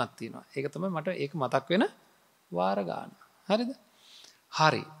මිම්මක් තියෙනවා. ඒක තමයි මට ඒක මතක් වෙන වාර ගන්න. හරිද?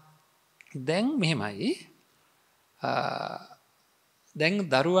 හරි. දැන් මෙහෙමයි දැන්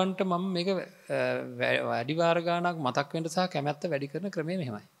දරුවන්ට මම මේක වැඩි වාර ගාණක් මතක් වෙන්න සහ කැමැත්ත වැඩි කරන ක්‍රමය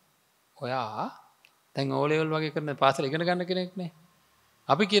මෙහෙමයි. ඔයා දැන් O level වගේ කරන පාසල ඉගෙන ගන්න කෙනෙක් නේ.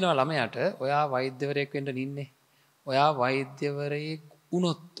 අපි කියනවා ළමයාට ඔයා වෛද්‍යවරයෙක් වෙන්න නින්නේ. ඔයා වෛද්‍යවරයෙක්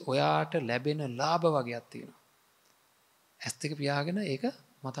වුණොත් ඔයාට ලැබෙන ලාභ වගේක් තියෙනවා. ඇස් දෙක පියාගෙන ඒක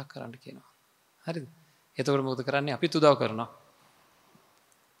මතක් කරන්න කියනවා. හරිද? එතකොට මොකද කරන්නේ? අපිත් උදව් කරනවා.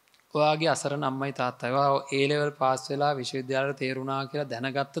 ඔයාගේ අසරණ අම්මයි තාත්තයි ඔයා A level පාස් වෙලා විශ්වවිද්‍යාලයට තේරුණා කියලා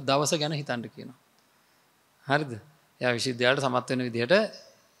දැනගත්ත දවස ගැන හිතන්න කියනවා. හරිද? එයා විශ්වවිද්‍යාලයට සමත් වෙන විදිහට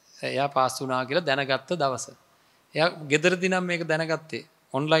එයා පාස් වුණා කියලා දැනගත්ත දවස. එයා ගෙදරදී නම් මේක දැනගත්තේ.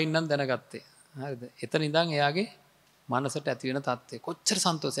 ඔන්ලයින් නම් දැනගත්තේ. හරිද? එතන ඉඳන් එයාගේ මනසට ඇති වෙන තත්ත්වය කොච්චර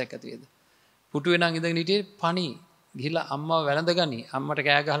සන්තෝෂයක් ඇති වේද? පුටුවේ නම් ඉඳගෙන හිටියේ පණි ගිහිල්ලා අම්මව වැළඳගනි. අම්මට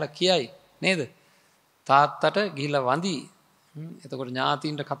කෑ ගහලා කියයි නේද? තාත්තට ගිහිල්ලා වඳි. එතකොට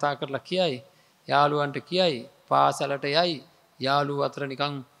ඥාතීන්ට කතා කරලා කියයි. යාළුවන්ට කියයි. පාසලට යයි. යාළුවෝ අතර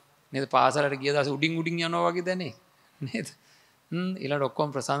නිකන් නේද පාසලට ගිය දවසේ උඩින් යනවා වගේ දැනේ. නේද? ඊළඟට ඔක්කොම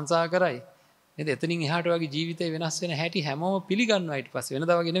ප්‍රශංසා කරයි. නේද? එතනින් එහාට වගේ ජීවිතේ වෙනස් වෙන හැටි හැමෝම පිළිගන්නවා ඊට පස්සේ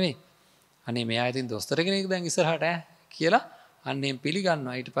වෙනදා වගේ නෙමෙයි. අනේ මෙයා ඉතින් දොස්තර කෙනෙක් දැන් ඉස්සරහට කියලා අන්නේම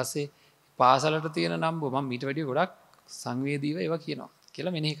පිළිගන්නවා. ඊට පස්සේ පාසලට තියෙන නම්බුව මම ඊට වැඩිය ගොඩක් සංවේදීව ඒවා කියනවා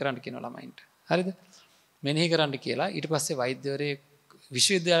කියලා මෙනෙහි කරන්න කියනවා ළමයින්ට. හරිද? මෙනෙහි කරන්න කියලා ඊට පස්සේ වෛද්‍යවරයෙක්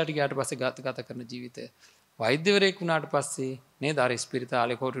විශ්වවිද්‍යාලයට ගියාට පස්සේ ගත කරන ජීවිතය. වෛද්‍යවරයෙක් වුණාට පස්සේ නේද අර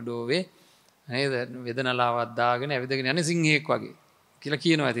ස්පිරිතාලේ කොරිඩෝවේ නේද වේදනාවක් දාගෙන ඇවිදගෙන යන්නේ සිංහෙක් වගේ කියලා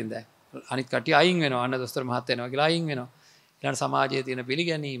කියනවා. ඉතින් දැන් අනිත් කට්ටිය අයින් වෙනවා. අන්න දොස්තර මහත් වෙනවා කියලා අයින් වෙනවා. ඊළඟ සමාජයේ තියෙන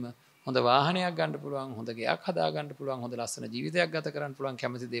පිළිගැනීම හොඳ වාහනයක් ගන්න පුළුවන්, හොඳ ගෙයක් හදා ගන්න පුළුවන්, හොඳ ලස්සන ජීවිතයක් ගත කරන්න පුළුවන්,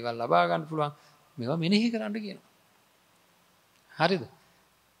 කැමති දේවල් ලබා ගන්න පුළුවන්. මේවා මෙනෙහි කරන්න කියනවා. හරිද?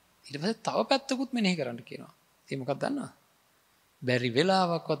 ඊට පස්සේ තව පැත්තකුත් මෙනෙහි කරන්න කියනවා. ඒ මොකක්ද දන්නවද? බැරි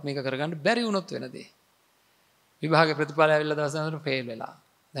වෙලාවක්වත් මේක කරගන්න බැරි වුණොත් වෙන දේ. විභාගේ ප්‍රතිඵල ඇවිල්ලා දවස් හතරක් ෆේල් වෙලා.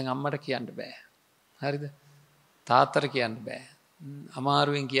 දැන් අම්මට කියන්න බෑ. හරිද? තාත්තට කියන්න බෑ.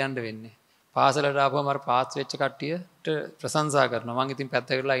 අමාරුවෙන් කියන්න වෙන්නේ. පාසලට ආපුවම අර පාස් වෙච්ච කට්ටියට ප්‍රශංසා කරනවා. මං ඉතින්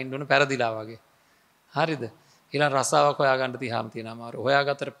පැත්තකටලා ඉන්න ඕන පෙරදිලා වගේ. හරිද? ඊළඟ රසාවක් හොයාගන්න තියාම තියෙන අමාරු.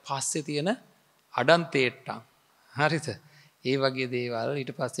 හොයාගත්තට පස්සේ තියෙන අඩන්තේට්ටම්. හරිද? ඒ වගේ දේවල්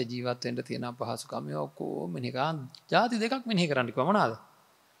ඊට පස්සේ ජීවත් වෙන්න තියෙන අපහසුකම් ඒ ඔක්කොම මෙනෙහි කරන් ಜಾති දෙකක් මෙනෙහි කරන්න කිව්වා මොනවාද?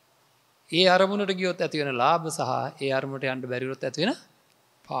 ඒ අරමුණට ගියොත් ඇති වෙන ලාභ සහ ඒ අරමුණට යන්න බැරි වුණොත් ඇති වෙන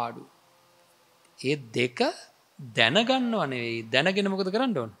පාඩු. ඒ දෙක දැනගන්නව නෙවෙයි දැනගෙන මොකද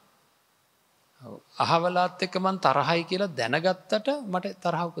කරන්න ඕන? අහවලාත් එක්ක මං තරහයි කියලා දැනගත්තට මට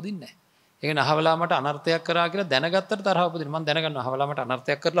තරහ උපදින්නේ නැහැ. ඒ කියන්නේ අහවලා මට අනර්ථයක් කරා කියලා දැනගත්තට තරහ උපදිනවා. මං දැනගන්නවා අහවලා මට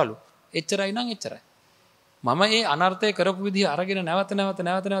අනර්ථයක් කරලාලු. එච්චරයි නම් එච්චරයි. මම ඒ අනර්ථය කරපු විදිහ අරගෙන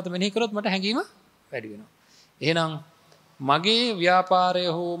නැවත මෙනෙහි කරොත් මට හැඟීම වැඩි වෙනවා. එහෙනම් මගේ ව්‍යාපාරය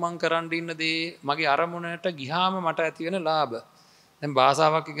හෝ මං කරන්න ඉන්න දේ මගේ අරමුණට ගියාම මට ඇති වෙන ලාභ. දැන්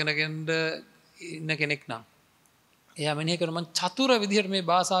භාෂාවක් ඉගෙනගෙන ඉන්න කෙනෙක් නම් එයා මෙනෙහි කරන මං චතුර විදිහට මේ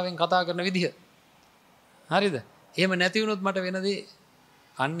භාෂාවෙන් කතා කරන විදිහ. හරිද? එහෙම නැති වුණොත් මට වෙන දේ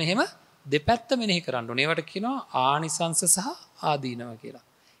අන්න එහෙම දෙපැත්ත මෙනෙහි කරන්න ඕනේ. ඒවට කියනවා ආනිසංස සහ ආදීනව කියලා.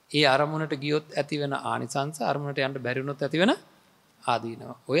 ඒ අරමුණට ගියොත් ඇති වෙන ආනිසංස අරමුණට යන්න බැරි වුණොත් ඇති වෙන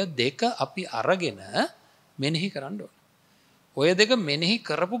ආදීනව. ඔය දෙක අපි අරගෙන මෙනෙහි කරන්න ඕනේ. ඔය දෙක මෙනෙහි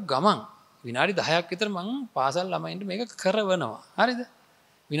කරපු ගමන් විනාඩි 10ක් විතර මං පාසල් ළමයින්ට මේක කරවනවා. හරිද?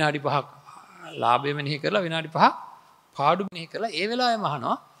 විනාඩි 5ක් ලාභය මෙනෙහි කරලා විනාඩි 5ක් පාඩු මෙනෙහි කරලා ඒ වෙලාවෙම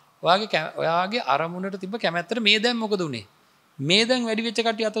අහනවා ඔයාගේ අරමුණට තිබ්බ කැමැත්තට මේ දැන් මොකද උනේ? මේ දැන් වැඩි වෙච්ච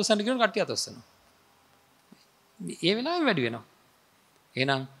කට්ටිය අත උස්සන්න කියනවා කට්ටිය අත උස්සනවා. ඒ වෙලාවෙම වැඩි වෙනවා.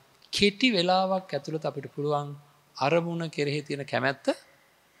 එහෙනම් කෙටි වෙලාවක් ඇතුළත අපිට පුළුවන් අරමුණ කෙරෙහි තියෙන කැමැත්ත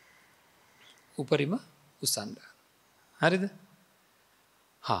උපරිම උස්සන්න. හරිද?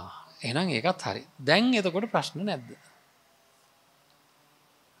 එහෙනම් ඒකත් හරි. දැන් එතකොට ප්‍රශ්න නැද්ද?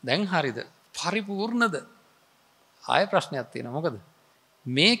 දැන් හරිද? පරිපූර්ණද? ආයෙ ප්‍රශ්නයක් තියෙනවා. මොකද?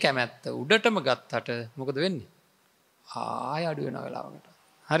 මේ කැමැත්ත උඩටම ගත්තට මොකද වෙන්නේ? ආයෙ අඩු වෙන වෙලාවකට.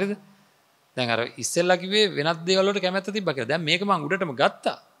 හරිද? දැන් අර ඉස්සෙල්ලා කිව්වේ වෙනත් දේවල් වලට කැමැත්ත තිබ්බා කියලා. දැන් මේක මං උඩටම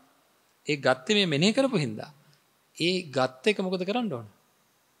ගත්තා. ඒ ගත්තේ මේ මෙනෙහි කරපු හින්දා. ඒ ගත්ත එක මොකද කරන්න ඕන?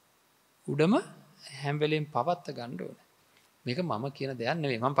 උඩම හැම වෙලෙම පවත්ත ගන්න ඕන. මේක මම කියන දෙයක්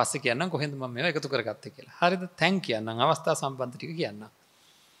නෙවෙයි. මම පස්සේ කියන්නම් කොහෙන්ද මම මේවා එකතු කරගත්තේ කියලා. හරිද? තැන් කියන්නම් අවස්ථා සම්බන්ධ ටික කියන්නම්.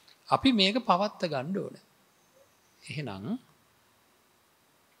 අපි මේක පවත්ත ගන්න ඕන. එහෙනම්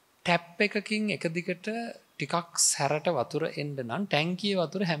ටැප් එකකින් එක දිගට ටිකක් සැරට වතුර එන්න නම් ටැංකියේ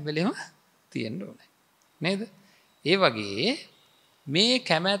වතුර හැම වෙලෙම තියෙන්න ඕනේ. නේද? ඒ වගේ මේ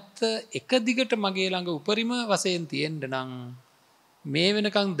කැමැත්ත එක දිගට මගේ ළඟ උපරිම වශයෙන් තියෙන්න නම් මේ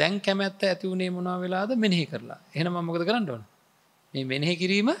වෙනකන් දැන් කැමැත්ත ඇති උනේ මොනවා වෙලාද මෙනෙහි කරලා. එහෙනම් මම මොකද කරන්න ඕන? මේ මෙනෙහි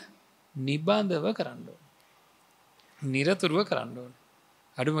කිරීම නිබඳව කරන්න ඕන. නිරතුරුව කරන්න ඕන.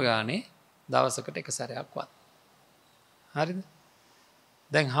 අඩුම ගානේ දවසකට එක සැරයක්වත්. හරිද?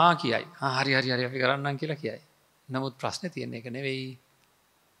 දැන් හා කියයි. හරි හරි හරි අපි කරන්නම් කියලා කියයි. නමුත් ප්‍රශ්නේ තියෙන එක නෙවෙයි.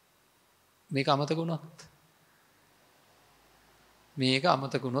 මේක අමතක වුණොත්. මේක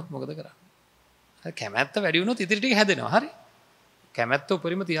අමතක වුණොත් මොකද කරන්නේ? කැමැත්ත වැඩි වුණොත් ඉතිරි ටික හැදෙනවා. හරි? කැමැත්ත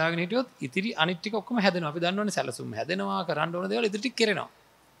උපරිම තියාගෙන හිටියොත් ඉතිරි අනිත් ටික ඔක්කොම හැදෙනවා. අපි දන්නවනේ සැලසුම් හැදෙනවා, කරන්න ඕන දේවල් ඉතිරි ටික කෙරෙනවා.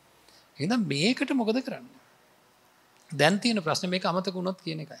 එහෙනම් මේකට මොකද කරන්නේ? දැන් තියෙන ප්‍රශ්නේ මේක අමතක වුණොත්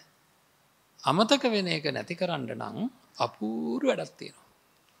කියන එකයි. අමතක වෙන එක නැති කරන්න නම් අපූර්ව වැඩක් තියෙනවා.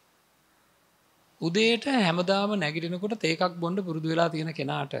 උදේට හැමදාම නැගිටිනකොට තේකක් බොන්න පුරුදු වෙලා තියෙන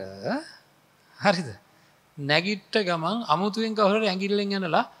කෙනාට හරිද? නැගිට ගමන් අමුතුවෙන් කවුරුහරි ඇඟිල්ලෙන්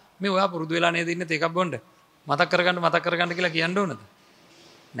යනලා මේ ඔයා පුරුදු වෙලා නේද ඉන්නේ තේකක් බොන්න? මතක් කරගන්න කියලා කියන්න ඕනද?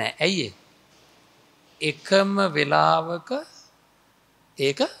 නෑ. ඇයි ඒ? එකම වෙලාවක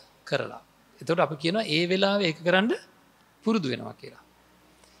ඒක කරලා. එතකොට අපි කියනවා ඒ වෙලාවේ ඒක කරන්න පුරුදු වෙනවා කියලා.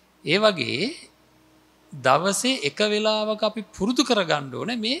 ඒ වගේ දවසේ එක වෙලාවක අපි පුරුදු කරගන්න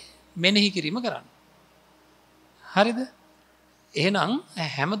ඕනේ මේ මෙනෙහි කිරීම කරන්න. හරිද? එහෙනම්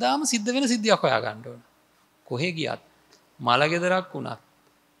හැමදාම සිද්ධ වෙන සිද්ධියක් හොයා ගන්න ඕන. කොහේ ගියත්, මල ගෙදරක් වුණත්,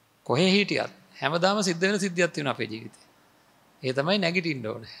 කොහේ හිටියත් හැමදාම සිද්ධ වෙන සිද්ධියක් තියෙනවා අපේ ජීවිතේ. ඒ තමයි නැගිටින්න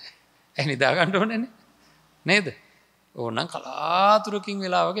ඕනේ. ඒ නිදා ගන්න ඕනේ නේද? ඕනනම් කලාතුරකින්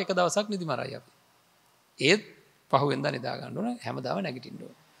වෙලාවක එක දවසක් නිදි මරයි අපි. ඒත් පහුවෙන්දා නිදා ගන්න ඕනේ. හැමදාම නැගිටින්න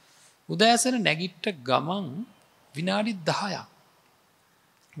ඕනේ. උදෑසන නැගිට ගමන් විනාඩි 10ක්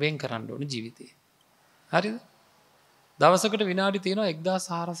වෙන් කරන්න ඕනේ ජීවිතේ. හරිද? දවසකට විනාඩි තියෙනවා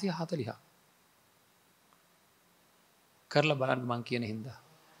 1440ක්. කරලා බලන්න මං කියන හින්දා.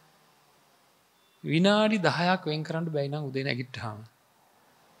 විනාඩි 10ක් වෙන් කරන්න බැයි නම් උදේ නැගිට්ටාම.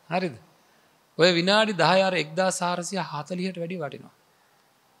 හරිද? ඔය විනාඩි 10 අර 1440ට වැඩි වටිනවා.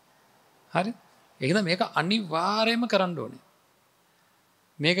 හරිද? ඒකද මේක අනිවාර්යයෙන්ම කරන්න ඕනේ.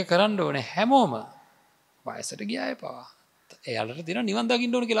 මේක කරන්න ඕනේ හැමෝම වයසට ගියාය පවා. එයාලට තියෙන නිවන්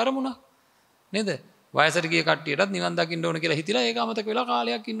දකින්න ඕන කියලා අරමුණක්. නේද? වයසට ගිය කට්ටියටත් නිවන් දකින්න ඕන කියලා හිතිලා ඒක අමතක වෙලා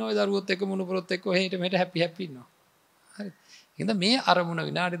කාලයක් ඉන්න ඔය දරුවොත් එක්ක මුණුපුරොත් එක්ක ඔහෙට මෙහෙට හැපි ඉන්නවා. හරිද? එහෙනම් මේ අරමුණ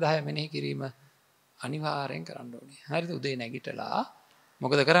විනාඩි 10 මෙනෙහි කිරීම අනිවාර්යෙන් කරන්න ඕනේ. හරිද? උදේ නැගිටලා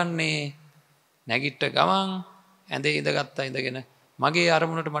මොකද කරන්නේ? නැගිට ගමන් ඇඳේ ඉඳගත්තා ඉඳගෙන මගේ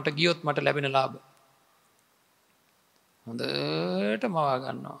අරමුණට මට ගියොත් මට ලැබෙන ලාභ හොඳට මවා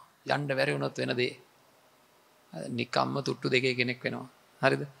ගන්නවා. යන්න බැරි වුණොත් වෙන දේ. නිකම්ම තුට්ටු දෙකේ කෙනෙක් වෙනවා.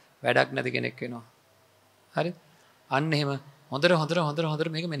 හරිද? වැඩක් නැති කෙනෙක් වෙනවා. හරිද? අන්න එහෙම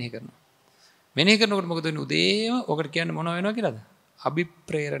හොඳට මේක මෙනෙහි කරනවා. මෙනෙහි කරනකොට මොකද වෙන්නේ? උදේම ඔකට කියන්නේ මොනව වෙනවා කියලාද?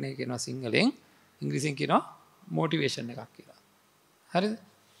 අභිප්‍රේරණය කියනවා සිංහලෙන්. ඉංග්‍රීසියෙන් කියනවා මොටිවේෂන් එකක් කියලා. හරිද?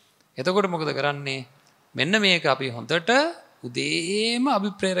 එතකොට මොකද කරන්නේ? මෙන්න මේක අපි හොඳට උදේම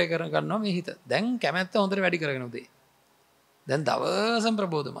අභිප්‍රේරණය කර ගන්නවා මේ හිත. දැන් කැමැත්ත හොඳට වැඩි කරගෙන උදේ. දැන් දවසම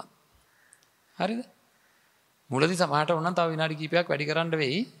ප්‍රබෝධමත්. හරිද? මුලදී සමහරට වුණා තව විනාඩි කිහිපයක් වැඩි කරන්න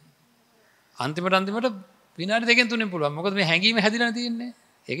වෙයි. අන්තිමට විනාඩි දෙකෙන් තුනෙන් පුළුවන්. මොකද මේ හැංගීම හැදිලා තියෙන්නේ.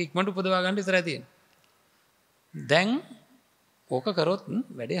 ඒක ඉක්මනට උපදවා ගන්න ඉස්සරහ තියෙන්නේ. දැන් ඕක කරොත්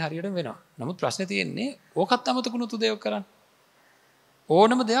වැඩේ හරියටම වෙනවා. නමුත් ප්‍රශ්නේ තියෙන්නේ ඕකත් අමතකුණුත් උදේ ඔක් කරන්න.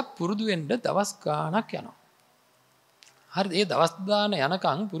 ඕනම දෙයක් පුරුදු වෙන්න දවස් ගාණක් යනවා. හරිද? ඒ දවස් දාන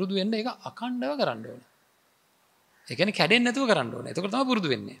යනකම් පුරුදු වෙන්න ඒක අඛණ්ඩව කරන්න ඕනේ. ඒ කියන්නේ කැඩෙන්නේ නැතුව කරන්න ඕනේ. එතකොට තමයි පුරුදු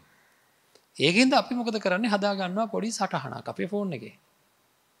වෙන්නේ. ඒකෙන්ද අපි මොකද කරන්නේ? හදා ගන්නවා පොඩි සටහනක් අපේ ෆෝන් එකේ.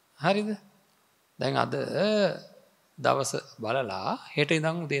 හරිද? දැන් අද දවස බලලා හෙට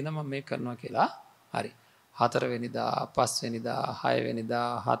ඉඳන් උදේ ඉඳන් මම මේක කරනවා කියලා. හරි. 4 වෙනිදා, 5 වෙනිදා, 6 වෙනිදා,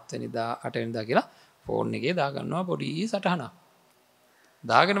 7 වෙනිදා, 8 වෙනිදා කියලා ෆෝන් එකේ දා ගන්නවා පොඩි සටහනක්.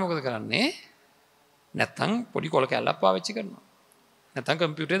 දාගෙන මොකද කරන්නේ? නැත්තම් පොඩි කොල කැල්ලක් පාවිච්චි කරනවා. නැත්තම්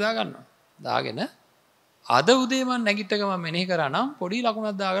කම්පියුටරේ දා ගන්නවා. දාගෙන අද උදේ මම නැගිට ගමන් මෙනෙහි කරා නම් පොඩි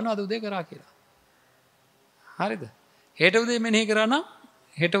ලකුණක් දාගන්නවා අද උදේ කරා කියලා. හරිද? හෙට උදේ මෙනෙහි කරා නම්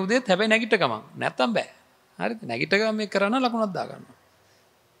හෙට උදේත් හැබැයි නැගිට ගමන් නැත්තම් බෑ. හරිද? නැගිට ගමන් මේක කරා නම් ලකුණක් දාගන්නවා.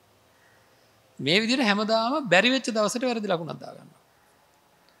 මේ විදිහට හැමදාම බැරි වෙච්ච දවසට වැරදි ලකුණක් දාගන්නවා.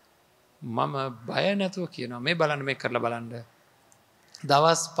 මම බය නැතුව කියනවා මේ බලන්න මේක කරලා බලන්න.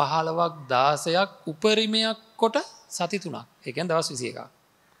 දවස් 15ක් 16ක් උපරිමයක් කොට සති 3ක්. ඒ කියන්නේ දවස් 21ක්.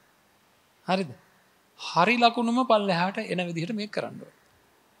 හරිද? හරි ලකුණුම පල්ලෙහාට එන විදිහට මේක කරන්න ඕනේ.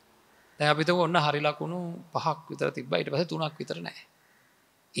 දැන් අපි හිතමු ඔන්න හරි ලකුණු 5ක් විතර තිබ්බා ඊට පස්සේ 3ක් විතර නැහැ.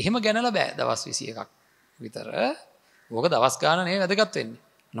 එහෙම ගණනලා බෑ දවස් 21ක් විතර. ඕක දවස් ගාන නෙවෙයි වැදගත් වෙන්නේ.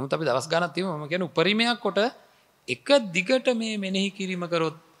 නමුත් අපි දවස් ගානක් තියමු මම කියන්නේ උපරිමයක් කොට එක දිගට මේ මෙනෙහි කිරීම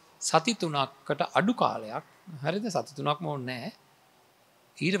කරොත් සති 3කට අඩු කාලයක්. හරිද? සති 3ක්ම ඕනේ නැහැ.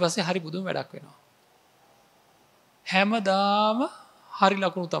 ඊට පස්සේ හරි පුදුම වැඩක් වෙනවා. හැමදාම හරි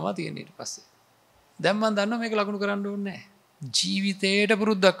ලකුණු තමයි තියෙන්නේ ඊට පස්සේ. දැන් මම දන්නවා මේක ලකුණු කරන්න ඕනේ නැහැ. ජීවිතේට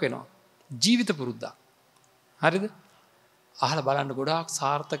පුරුද්දක් වෙනවා. ජීවිත පුරුද්දක්. හරිද? අහලා බලන්න ගොඩාක්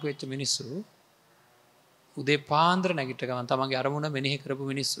සාර්ථක වෙච්ච මිනිස්සු උදේ පාන්දර නැගිට ගමන් තමන්ගේ අරමුණ මෙනෙහි කරපු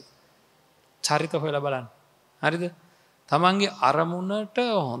මිනිස්සු. චරිත හොයලා බලන්න. හරිද? තමන්ගේ අරමුණට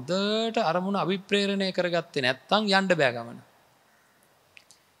හොඳට අරමුණ අභිප්‍රේරණය කරගත්තේ නැත්නම් යන්න බෑ ගමන.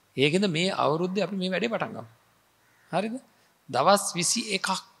 ඒකෙන්ද මේ අවුරුද්දේ අපි මේ වැඩේ පටන් ගමු. හරිද? දවස් 21ක්.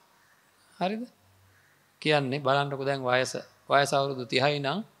 හරිද? කියන්නේ බලන්නකො දැන් වයස අවුරුදු 30යි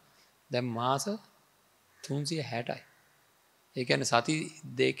නම් දැන් මාස 360යි. ඒ කියන්නේ සති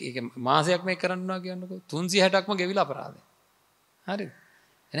දෙක මාසයක් මේක කරනවා කියන්නකො 360ක්ම ගෙවිලා අපරාධයි. හරිද?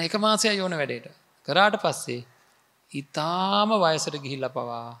 එහෙනම් එක මාසයක් යෝන වැඩේට. කරාට පස්සේ ඊටාම වයසට ගිහිල්ලා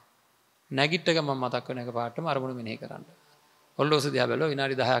පවා නැගිට ගමන් මතක් වෙන එක පාටම අරමුණ මෙනෙහි කරන්න. ඔල්ලෝස දිහා බැලුවා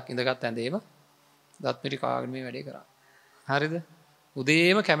විනාඩි 10ක් ඉඳගත් ඇඳේම දත් මිටි කාගෙන මේ වැඩේ කරා. හරිද?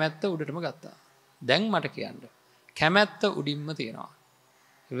 උදේම කැමැත්ත උඩටම ගත්තා. දැන් මට කියන්න කැමැත්ත උඩින්ම තියෙනවා.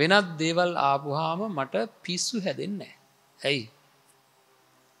 වෙනත් දේවල් ආපුවාම මට පිස්සු හැදෙන්නේ නැහැ. ඇයි?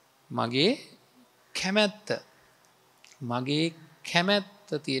 මගේ කැමැත්ත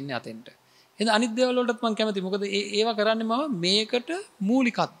තියෙන්නේ අතෙන්ට. එහෙනම් අනිත් දේවල් වලටත් මම කැමතියි. මොකද ඒවා කරන්නේ මම මේකට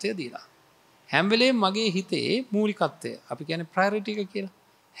මූලිකත්වය දීලා. හැම වෙලේම මගේ හිතේ මූලිකත්වය අපි කියන්නේ ප්‍රයොරිටි එක කියලා.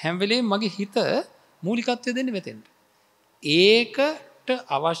 හැම වෙලේම මගේ හිත මූලිකත්වය දෙන්නේ මෙතෙන්ට. ඒකට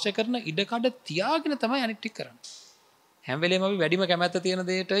අවශ්‍ය කරන ඉඩකඩ තියාගෙන තමයි අනිත් ටික කරන්නේ. හැම වෙලේම අපි වැඩිම කැමැත්ත තියෙන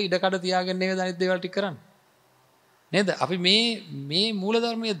දෙයට ඉඩකඩ තියාගෙන නේද අනිත් දේවල් ටික කරන්නේ. නේද? අපි මේ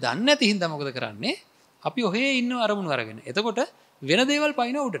මූලධර්මයේ දන්නේ නැති හින්දා මොකද කරන්නේ? අපි ඔහේ ඉන්න අරමුණු අරගෙන. එතකොට වෙන දේවල්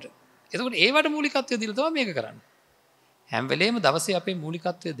පයින්න උඩට. එතකොට ඒවට මූලිකත්වය දීලා තමයි මේක කරන්නේ. හැම වෙලේම දවසේ අපේ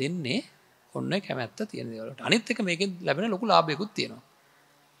මූලිකත්වය දෙන්නේ ඔන්න කැමැත්ත තියෙන දේවල් වලට. අනිත් එක මේකෙන් ලැබෙන ලොකු ලාභයකුත් තියෙනවා.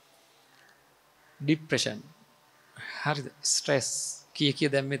 ડિප්‍රෙෂන්. හරිද? ස්ට්‍රෙස්. කී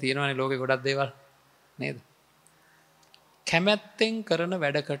දැන් මේ තියෙනවානේ ලෝකේ ගොඩක් දේවල්. නේද? කැමැත්තෙන් කරන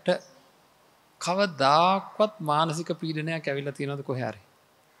වැඩකට කවදාක්වත් මානසික පීඩනයක් ඇවිල්ලා තියෙනවද කොහේ හරි?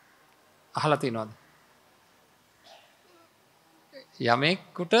 අහලා තියෙනවද?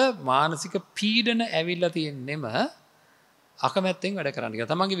 යමෙකුට මානසික පීඩන ඇවිල්ලා තියෙන්නෙම අකමැත්තෙන් වැඩ කරන්න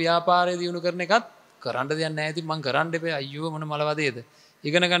කියලා. තමන්ගේ ව්‍යාපාරය දියුණු කරන එකත් කරන්න දෙයක් නැහැ. ඉතින් මං කරන්න එපා අයියෝ මොන මලවදේද?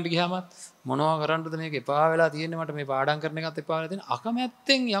 ඉගෙන ගන්න ගියාම මොනවා කරන්නද මේක එපා වෙලා තියෙන්නේ මට මේ පාඩම් කරන එකත් එපා වෙලා තියෙන.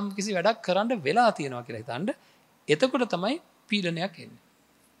 අකමැත්තෙන් යම් කිසි වැඩක් කරන්න වෙලා තියෙනවා කියලා හිතන්න. එතකොට තමයි පීඩනයක් එන්නේ.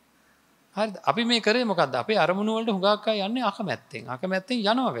 හරිද? අපි මේ කරේ මොකද්ද? අපේ අරමුණු වලට හුඟක් අය යන්නේ අකමැත්තෙන්. අකමැත්තෙන්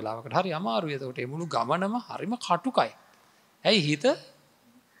යනවා වෙලාවකට. හරි අමාරුයි. එතකොට මේ මුළු ගමනම හරිම කටුකයි. ඇයි හිත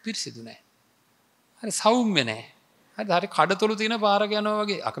පිරිසිදු නැහැ. හරි සෞම්‍ය නැහැ. හරි කඩතොළු තියෙන පාරක යනවා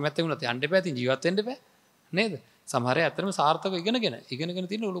වගේ අකමැත්තෙන් වුණත් යන්න එපා. ඉතින් ජීවත් වෙන්න එපා. නේද? සමහර අය ඇත්තටම සාර්ථකව ඉගෙනගෙන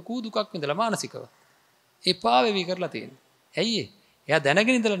තියෙන ලොකු දුකක් විඳලා මානසිකව. එපා වෙවි කරලා තියෙන්නේ. ඇයි ඒ? එයා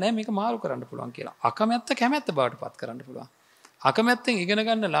දැනගෙන ඉඳලා නැහැ මේක මාරු කරන්න පුළුවන් කියලා. අකමැත්ත කැමැත්ත බවට පත් කරන්න පුළුවන්. අකමැත්තෙන් ඉගෙන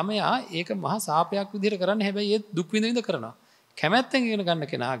ගන්න ළමයා ඒක මහා සාපයක් විදිහට කරන්නේ. හැබැයි ඒ දුක් විඳ කරනවා. කැමැත්තෙන් ඉගෙන ගන්න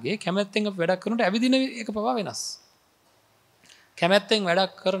කෙනාගේ කැමැත්තෙන් අපි වැඩක් කරනකොට ඇවිදින එක පවා වෙනස්. කැමැත්තෙන්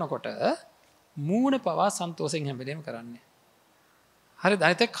වැඩක් කරනකොට මූණ පවා සන්තෝෂෙන් හැම වෙලේම කරන්නේ. හරිද?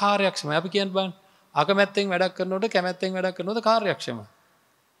 අනිත් එක කාර්යක්ෂමයි. අපි කියන්න බලන්න. අකමැත්තෙන් වැඩක් කරනකොට කැමැත්තෙන් වැඩක් කරනකොට කාර්යක්ෂම.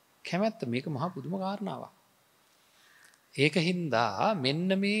 කැමැත්ත මේක මහා පුදුම කාරණාවක්. ඒකින්දා මෙන්න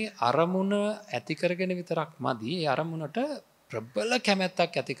මේ අරමුණ ඇති කරගෙන විතරක් මදි. ඒ අරමුණට ප්‍රබල කැමැත්තක්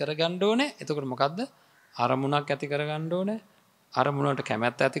ඇති කරගන්න ඕනේ. එතකොට මොකද්ද? අරමුණක් ඇති කරගන්න ඕනේ. අරමුණට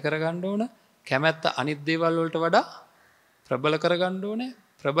කැමැත්ත ඇති කරගන්න ඕනේ. කැමැත්ත අනිත් දේවල් වලට වඩා ප්‍රබල කරගන්න ඕනේ.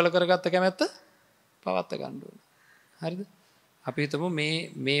 ප්‍රබල කරගත්ත කැමැත්ත පවත්වා ගන්න ඕනේ. හරිද? අපි හිතමු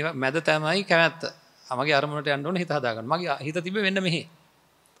මේ මැද තමයි කැමැත්ත. මගේ අරමුණට යන්න ඕනේ හිත හදාගන්න. මගේ හිත තිබ්බේ මෙන්න මෙහි.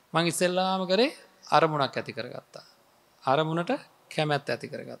 මං ඉස්සෙල්ලාම කරේ අරමුණක් ඇති කරගත්තා. අරමුණට කැමැත්ත ඇති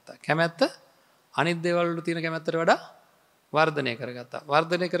කරගත්තා. කැමැත්ත අනිත් දේවල් වල තියෙන කැමැත්තට වඩා වර්ධනය කරගත්තා.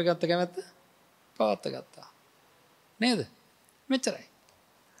 වර්ධනය කරගත්ත කැමැත්ත පවත්වා ගත්තා. නේද? මෙච්චරයි.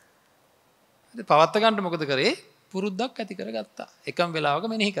 හරි පවත්වා ගන්න මොකද කරේ? පුරුද්දක් ඇති කරගත්තා. එකම වෙලාවක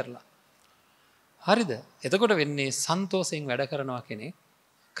මෙනෙහි කරලා. හරිද? එතකොට වෙන්නේ සන්තෝෂයෙන් වැඩ කරනවා කෙනෙක්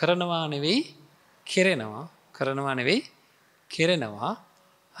කරනවා නෙවෙයි කෙරෙනවා. කරනවා නෙවෙයි කෙරෙනවා.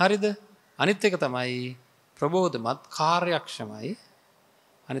 හරිද? අනිත් එක තමයි ප්‍රබෝධමත් කාර්යක්ෂමයි.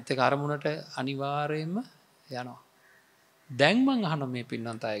 අනිත් එක අරමුණට අනිවාර්යයෙන්ම යනවා. දැන් මං අහන මේ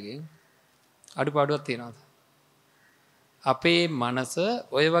පින්නන්ත අයගෙන් අඩුපාඩුවක් තියනවද? අපේ මනස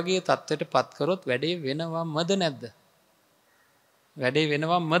ඔය වගේ තත්ත්වයට පත් කරොත් වැඩේ වෙනවමද නැද්ද? වැඩේ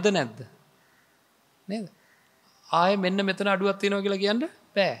වෙනවමද නැද්ද? නේද? ආයේ මෙන්න මෙතන අඩුවක් තියෙනවා කියලා කියන්න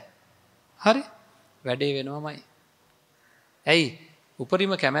බෑ. හරි? වැඩේ වෙනවමයි. ඇයි?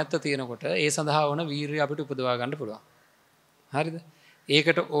 උපරිම කැමැත්ත තියෙනකොට ඒ සඳහා ඕන වීරිය අපිට උපදවා ගන්න පුළුවන්. හරිද?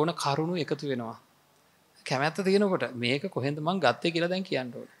 ඒකට ඕන කරුණු එකතු වෙනවා. කැමැත්ත තියෙනකොට මේක කොහෙන්ද මං ගත්තේ කියලා දැන්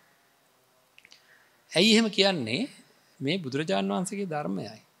කියන්න ඕනේ. ඇයි එහෙම කියන්නේ? මේ බුදුරජාණන් වහන්සේගේ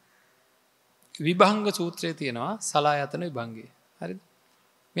ධර්මයයි. විභංග සූත්‍රයේ තියෙනවා සලායතන විභංගය. හරිද?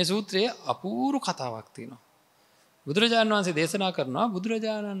 මේ සූත්‍රයේ අපූර්ව කතාවක් තියෙනවා. බුදුරජාණන් වහන්සේ දේශනා කරනවා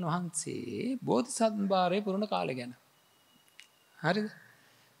බුදුරජාණන් වහන්සේ බෝධිසම්භාරයේ පුරණ කාලය ගැන. හරිද?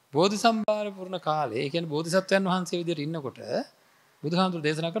 බෝධිසම්භාරයේ පුරණ කාලේ, ඒ කියන්නේ බෝධිසත්වයන් වහන්සේ විදිහට ඉන්නකොට බුදුහාමුදුරු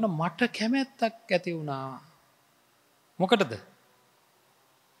දේශනා කරන මට කැමැත්තක් ඇති වුණා. මොකටද?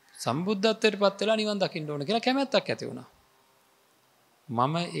 සම්බුද්ධත්වයට පත් වෙලා නිවන් දකින්න ඕන කියලා කැමැත්තක් ඇති වුණා.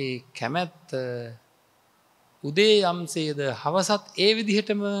 මම ඒ කැමැත්ත උදේ යම්සේද හවසත් ඒ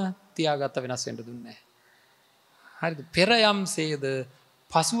විදිහටම තියාගත්ත, වෙනස් වෙන්න දුන්නේ නැහැ. හරිද? පෙර යම්සේද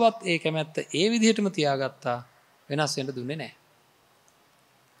පසුවත් ඒ කැමැත්ත ඒ විදිහටම තියාගත්තා, වෙනස් වෙන්න දුන්නේ නැහැ.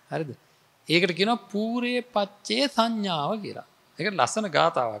 හරිද? ඒකට කියනවා පූරේ පච්චේ සංඥාව කියලා. ඒකට ලස්සන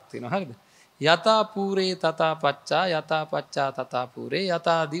ගාතාවක් තියෙනවා. හරිද? යතා පූරේ තථා පච්චා යතා පච්චා තථා පූරේ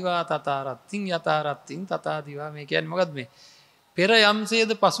යතා දිවා තථා රත්තින් යතා රත්තින් තථා දිවා. මේ කියන්නේ මොකද්ද මේ? පෙර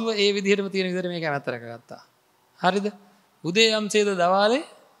යම්සේද පසුව ඒ විදිහටම තියෙන විදිහට මේ කැමැත්ත රැකගත්තා. හරිද? උදේ යම්සේද දවාලේ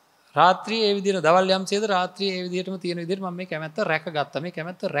රාත්‍රියේ ඒ විදිහට, දවල් යම්සේද රාත්‍රියේ ඒ විදිහටම තියෙන විදිහට මම මේ කැමැත්ත රැකගත්තා. මේ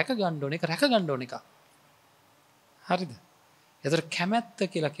කැමැත්ත රැක ගන්න ඕනේ. ඒක රැක ගන්න ඕන එක. හරිද? ඒතර කැමැත්ත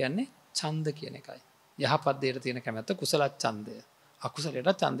කියලා කියන්නේ ඡන්ද කියන එකයි. යහපත් දෙයට තියෙන කැමැත්ත කුසල ඡන්දය. අකුසලයට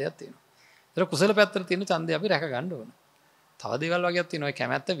ඡන්දයක් තියෙනවා. ඒතර කුසල පැත්තට තියෙන ඡන්දය අපි රැක ගන්න ඕන. තව දේවල් වගේක් තියෙනවා. ඒ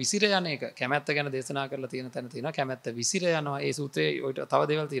කැමැත්ත විසිර යන එක. කැමැත්ත ගැන දේශනා කරලා තියෙන තැන තියෙනවා කැමැත්ත විසිර යනවා. ඒ සූත්‍රයේ ඔය තව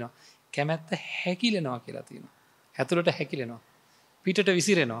දේවල් තියෙනවා. කැමැත්ත හැකිලෙනවා කියලා තියෙනවා. ඇතුළට හැකිලෙනවා. පිටට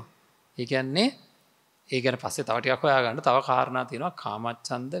විසිරෙනවා. ඒ කියන්නේ ඒ ගැන පස්සේ තව ටිකක් හොයාගන්න තව කාරණා තියෙනවා.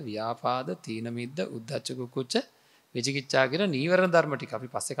 කාමච්ඡන්ද, ව්‍යාපාද, තීන මිද්ද, උද්ධච්ච කුක්කුච්ච, විචිකිච්ඡා කියන නීවරණ ධර්ම ටික අපි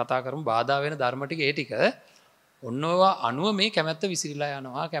පස්සේ කතා කරමු. බාධා වෙන ධර්ම ටික ඒ ටික ඔන්නෝවා අනුව මේ කැමැත්ත විසිරීලා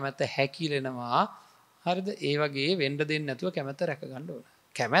යනවා. කැමැත්ත හැකිලෙනවා. හරිද? ඒ වගේ වෙන්න දෙන්නේ නැතුව කැමැත්ත රැක ගන්න ඕන.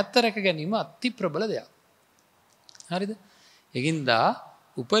 කැමැත්ත රැක ගැනීම අති ප්‍රබල දෙයක්. හරිද? ඒකින්දා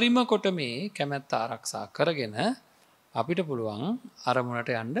උපරිම කොට මේ කැමැත්ත ආරක්ෂා කරගෙන අපිට පුළුවන්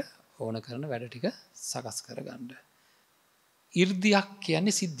අරමුණට යන්න ඕන කරන වැඩ ටික සකස් කරගන්න. 이르දියක්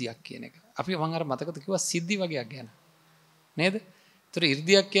කියන්නේ සිද්ධියක් කියන එක. අපි මම අර මතකද කිව්වා සිද්ධි වගේක් ගැන. නේද? ඒතර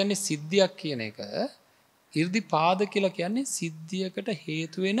이르දියක් කියන්නේ සිද්ධියක් කියන එක. 이르දිපාද කියලා කියන්නේ සිද්ධියකට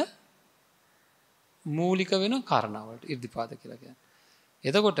හේතු වෙන මූලික වෙන කාරණාවලට 이르දිපාද කියලා කියන්නේ.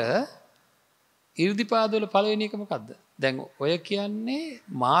 එතකොට 이르දිපාද වල පළවෙනි එක මොකද්ද? දැන් ඔය කියන්නේ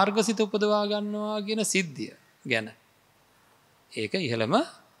මාර්ගසිත උපදවා ගන්නවා කියන සිද්ධිය ගැන. ඒක ඉහළම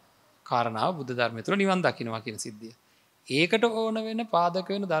කාරණාව බුද්ධ ධර්මය තුළ නිවන් දකින්නවා කියන සිද්ධිය. ඒකට ඕන වෙන පාදක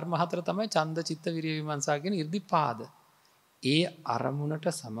වෙන ධර්ම හතර තමයි ඡන්ද, චිත්ත, විරිය, විමර්ශා කියන 이르දිපාද. ඒ අරමුණට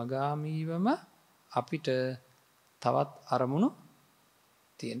සමගාමීවම අපිට තවත් අරමුණු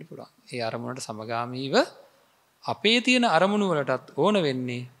තියෙන්න පුළුවන්. ඒ අරමුණට සමගාමීව අපේ තියෙන අරමුණු වලටත් ඕන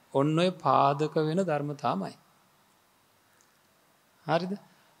වෙන්නේ ඔන්න ඔය පාදක වෙන ධර්මතාවමයි. හරිද?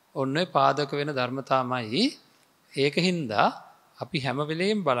 ඔන්න ඔය පාදක වෙන ධර්මතාවමයි. ඒකින්ද අපි හැම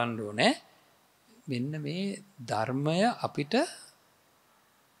වෙලෙම බලන්න ඕනේ මෙන්න මේ ධර්මය අපිට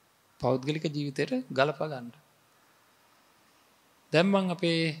පෞද්ගලික ජීවිතයට ගලප ගන්න. දැන් මම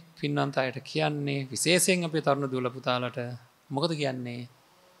අපේ පින්වන්ත අයට කියන්නේ විශේෂයෙන් අපේ තරුණ දුවල පුතාලට මොකද කියන්නේ?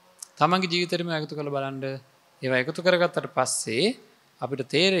 තමන්ගේ ජීවිතේම එකතු කරලා බලන්න. ඒවා එකතු කරගත්තට පස්සේ අපිට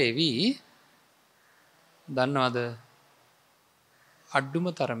තේරෙවි දන්නවද අඩුම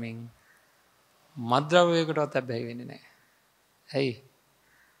තරමින් මද්ද්‍රව්‍යයකටවත් අබ්බැහි වෙන්නේ නැහැ. ඇයි?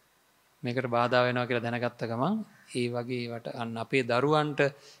 මේකට බාධා වෙනවා කියලා දැනගත්ත ගමන් ඒ වගේ ඒවට අන්න අපේ දරුවන්ට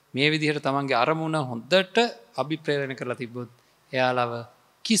මේ විදිහට තමන්ගේ අරමුණ හොඳට අභිප්‍රේරණය කරලා තිබ්බොත් එයාලව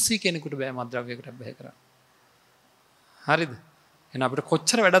කිසි කෙනෙකුට බෑ මද්ද්‍රව්‍යයකට අබ්බැහි කරන්න. හරිද? එහෙනම් අපිට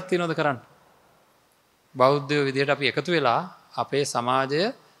කොච්චර වැඩක් තියෙනවද කරන්න? බෞද්ධයෝ විදිහට අපි එකතු වෙලා අපේ සමාජය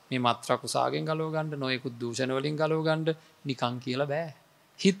මේ මත්‍රා කුසාගෙන් ගලව ගන්න, නොයෙකුත් දූෂණ වලින් ගලව ගන්න නිකන් කියලා බෑ.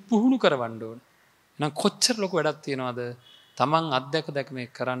 හිත පුහුණු කරවන්න ඕන. එහෙනම් කොච්චර ලොකු වැඩක් තියෙනවද? තමන් අත්දැක මේ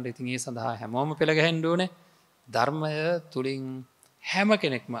කරන්න. ඉතින් ඒ සඳහා හැමෝම පෙළ ගැහෙන්න ඕනේ. ධර්මය තුලින් හැම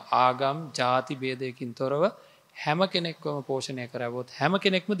කෙනෙක්ම ආගම්, ಜಾති ભેදයකින් තොරව හැම කෙනෙක්වම පෝෂණය කරවුවොත් හැම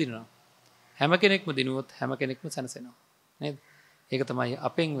කෙනෙක්ම දිනනවා. හැම කෙනෙක්ම දිනුවොත් හැම කෙනෙක්ම සැනසෙනවා. නේද? ඒක තමයි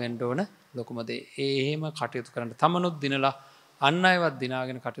අපෙන් වෙන්න ඕන ලොකුම දේ. එහෙම කටයුතු කරන්න තමනුත් දිනලා අන් අයවත්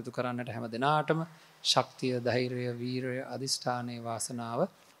දිනාගෙන කටයුතු කරන්නට හැම දිනාටම ශක්තිය, ධෛර්යය, වීරය, අදිෂ්ඨානයේ වාසනාව,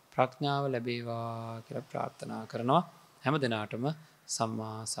 ප්‍රඥාව ලැබේවා කියලා ප්‍රාර්ථනා කරනවා. හැම දිනාටම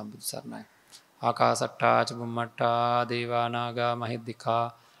සම්මා සම්බුදු සරණයි. ආකාසට්ටා ච බුම්මට්ටා දේවා නාග මහිද්దికා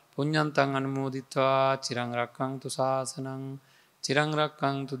පුඤ්ඤන්තං අනුමෝදිත්වා චිරං රක්ඛන්තු ශාසනං චිරං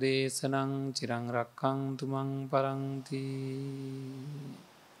රක්ඛන්තු දේශනං චිරං රක්ඛන්තු මං පරන්ති.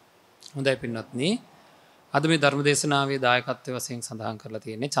 හොඳයි පින්වත්නි, අද මේ ධර්ම දේශනාවේ දායකත්වය වශයෙන් සඳහන් කරලා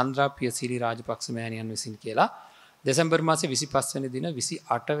තියෙන්නේ චන්ද්‍රා පියසීලි රාජපක්ෂ මෑණියන් විසින් කියලා. දෙසැම්බර් මාසේ 25 වෙනි දින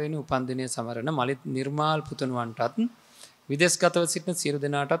 28 වෙනි උපන්දිනය සමරන මලිත් නිර්මාල් පුතණුවන්ටත් විදේශගතව සිටින සියලු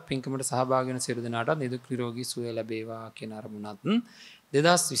දෙනාටත් පින්කමට සහභාගී වෙන සියලු දෙනාටත් නිදුක් නිරෝගී සුවය ලැබේවා කියන අරමුණත්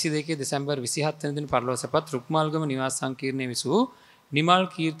 2022 දෙසැම්බර් 27 වෙනි දින පරලෝසපත් රුක්මාල්ගම නිවාස සංකීර්ණයේ විසූ නිමල්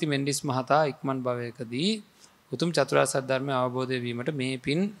කීර්ති මෙන්ඩිස් මහතා ඉක්මන් භවයකදී උතුම් චතුරාර්ය සත්‍ය ධර්මය අවබෝධ වීමට මේ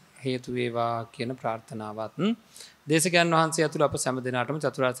පින් හේතු වේවා කියන ප්‍රාර්ථනාවත් දේශකයන් වහන්සේ ඇතුළු අප සෑම දෙනාටම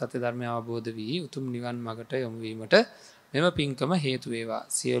චතුරාර්ය සත්‍ය ධර්මය අවබෝධ වී උතුම් නිවන් මඟට යොමු වීමට මෙම පින්කම හේතු වේවා.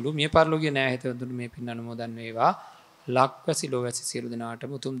 සියලු මිය පරලෝකීය න්‍යායහිතවතුන්ට මේ පින් අනුමෝදන් වේවා. ලක්වැසි ලෝවැසි සියලු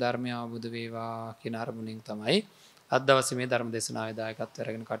දෙනාටම උතුම් ධර්මය අවබෝධ වේවා කියන අරමුණින් තමයි අද දවසේ මේ ධර්ම දේශනාවේ දායකත්වය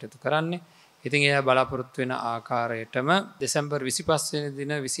අරගෙන කටයුතු කරන්නේ. ඉතින් එයා බලාපොරොත්තු වෙන ආකාරයටම දෙසැම්බර් 25 වෙනි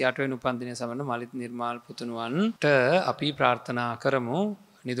දින 28 වෙනි උපන්දිනය සමරන මලිත් නිර්මාල් පුතණුවන්ට අපි ප්‍රාර්ථනා කරමු.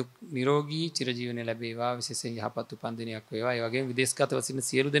 නිදුක් නිරෝගී චිරජීවනය ලැබේවා. විශේෂයෙන් යහපත් උපන්දිනයක් වේවා. ඒ වගේම විදේශගතව සිටින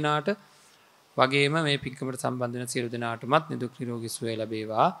සියලු දෙනාට වගේම මේ පින්කමට සම්බන්ධ වෙන සියලු දෙනාටමත් නිදුක් නිරෝගී සුවය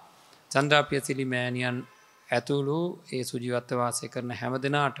ලැබේවා. චන්ද්‍රා පියසීලි මෑණියන් ඇතුළු ඒ සුජීවත්ව වාසය කරන හැම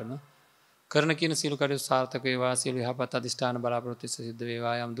දෙනාටම කරන කියන සියලු කටයුතු සාර්ථක වේවා. සියලු යහපත් අධිෂ්ඨාන බලාපොරොත්තු සිද්ධ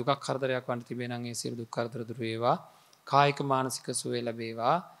වේවා. යම් දුකක් කරදරයක් වන්න තිබේ නම් ඒ සියලු දුක් කරදර දුරු වේවා. කායික මානසික සුවය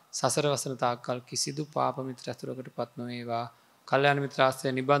ලැබේවා. සසර වසන තාක්කල් කිසිදු පාප මිත්‍ර ඇසුරකටපත් නොවේවා. කල්යාණ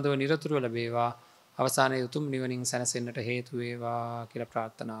මිත්‍රාශ්‍රය නිබඳව නිරතුරුව ලැබේවා. අවසානයේ උතුම් නිවනින් සැනසෙන්නට හේතු වේවා කියලා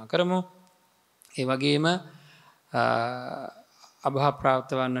ප්‍රාර්ථනා කරමු. ඒ වගේම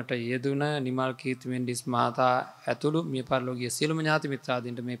අභාප්‍රාප්ත වන්නට යෙදුන නිමල් කීර්ති මෙන්ඩිස් මහතා ඇතුළු මිය පරලෝකීය සියලුම ඥාති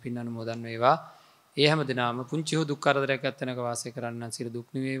මිත්‍රාදීන්ට මේ පින් අනුමෝදන් වේවා. ඒ හැම දිනම පුංචි හෝ දුක් කරදරයක් ඇත්තනක වාසය කරන්න සියලු දුක්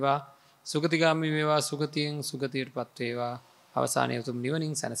නිවේවා. සුගතිගාමී වේවා. සුගතියෙන් සුගතියටපත් වේවා. අවසානයේ උතුම්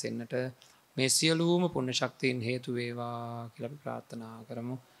නිවනින් සැනසෙන්නට මේ සියලුම පුණ්‍ය ශක්තියින් හේතු වේවා කියලා අපි ප්‍රාර්ථනා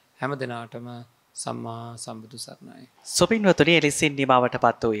කරමු. හැම දිනාටම සම්මා සම්බුදු සරණයි. සොපින්වතුනි එලෙසින්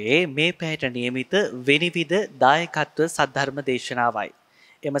නිමාවටපත් වූයේ මේ පැයට නියමිත විනිවිද දායකත්ව සද්ධර්ම දේශනාවයි.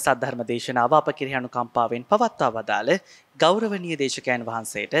 එම සද්ධර්ම දේශනාව අප කෙරෙහි අනුකම්පාවෙන් පවත්වා වදාළ ගෞරවනීය දේශකයන්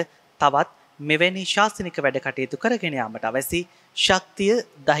වහන්සේට තවත් මෙවැනි ශාසනික වැඩ කටයුතු කරගෙන යාමට අවැසි ශක්තිය,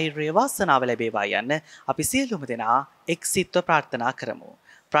 ධෛර්යය, වාසනාව ලැබේවා යන්න අපි සියලුම දෙනා එක්සිත්ව ප්‍රාර්ථනා කරමු.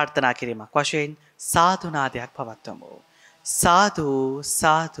 ප්‍රාර්ථනා කිරීමක් වශයෙන් සාදු නාදයක් පවත්වමු. සාදු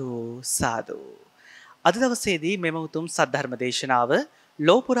සාදු සාදු. අද දවසේදී මෙම උතුම් සද්ධර්ම දේශනාව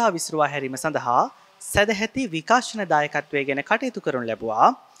ලෝපුරා විසුරුවා හැරීම සඳහා සදැහැති විකාශන දායකත්වය ගැන කටයුතු කරනු ලැබුවා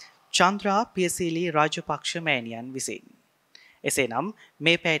චන්ද්‍රා පියසීලි රාජපක්ෂ මෑණියන් විසින්. එසේනම්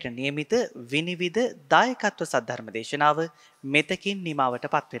මේ පැයට නියමිත විනිවිද දායකත්ව සද්ධර්ම දේශනාව මෙතකින් නිමාවට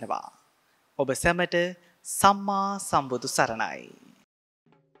පත්වෙනවා. ඔබ සැමට සම්මා සම්බුදු සරණයි.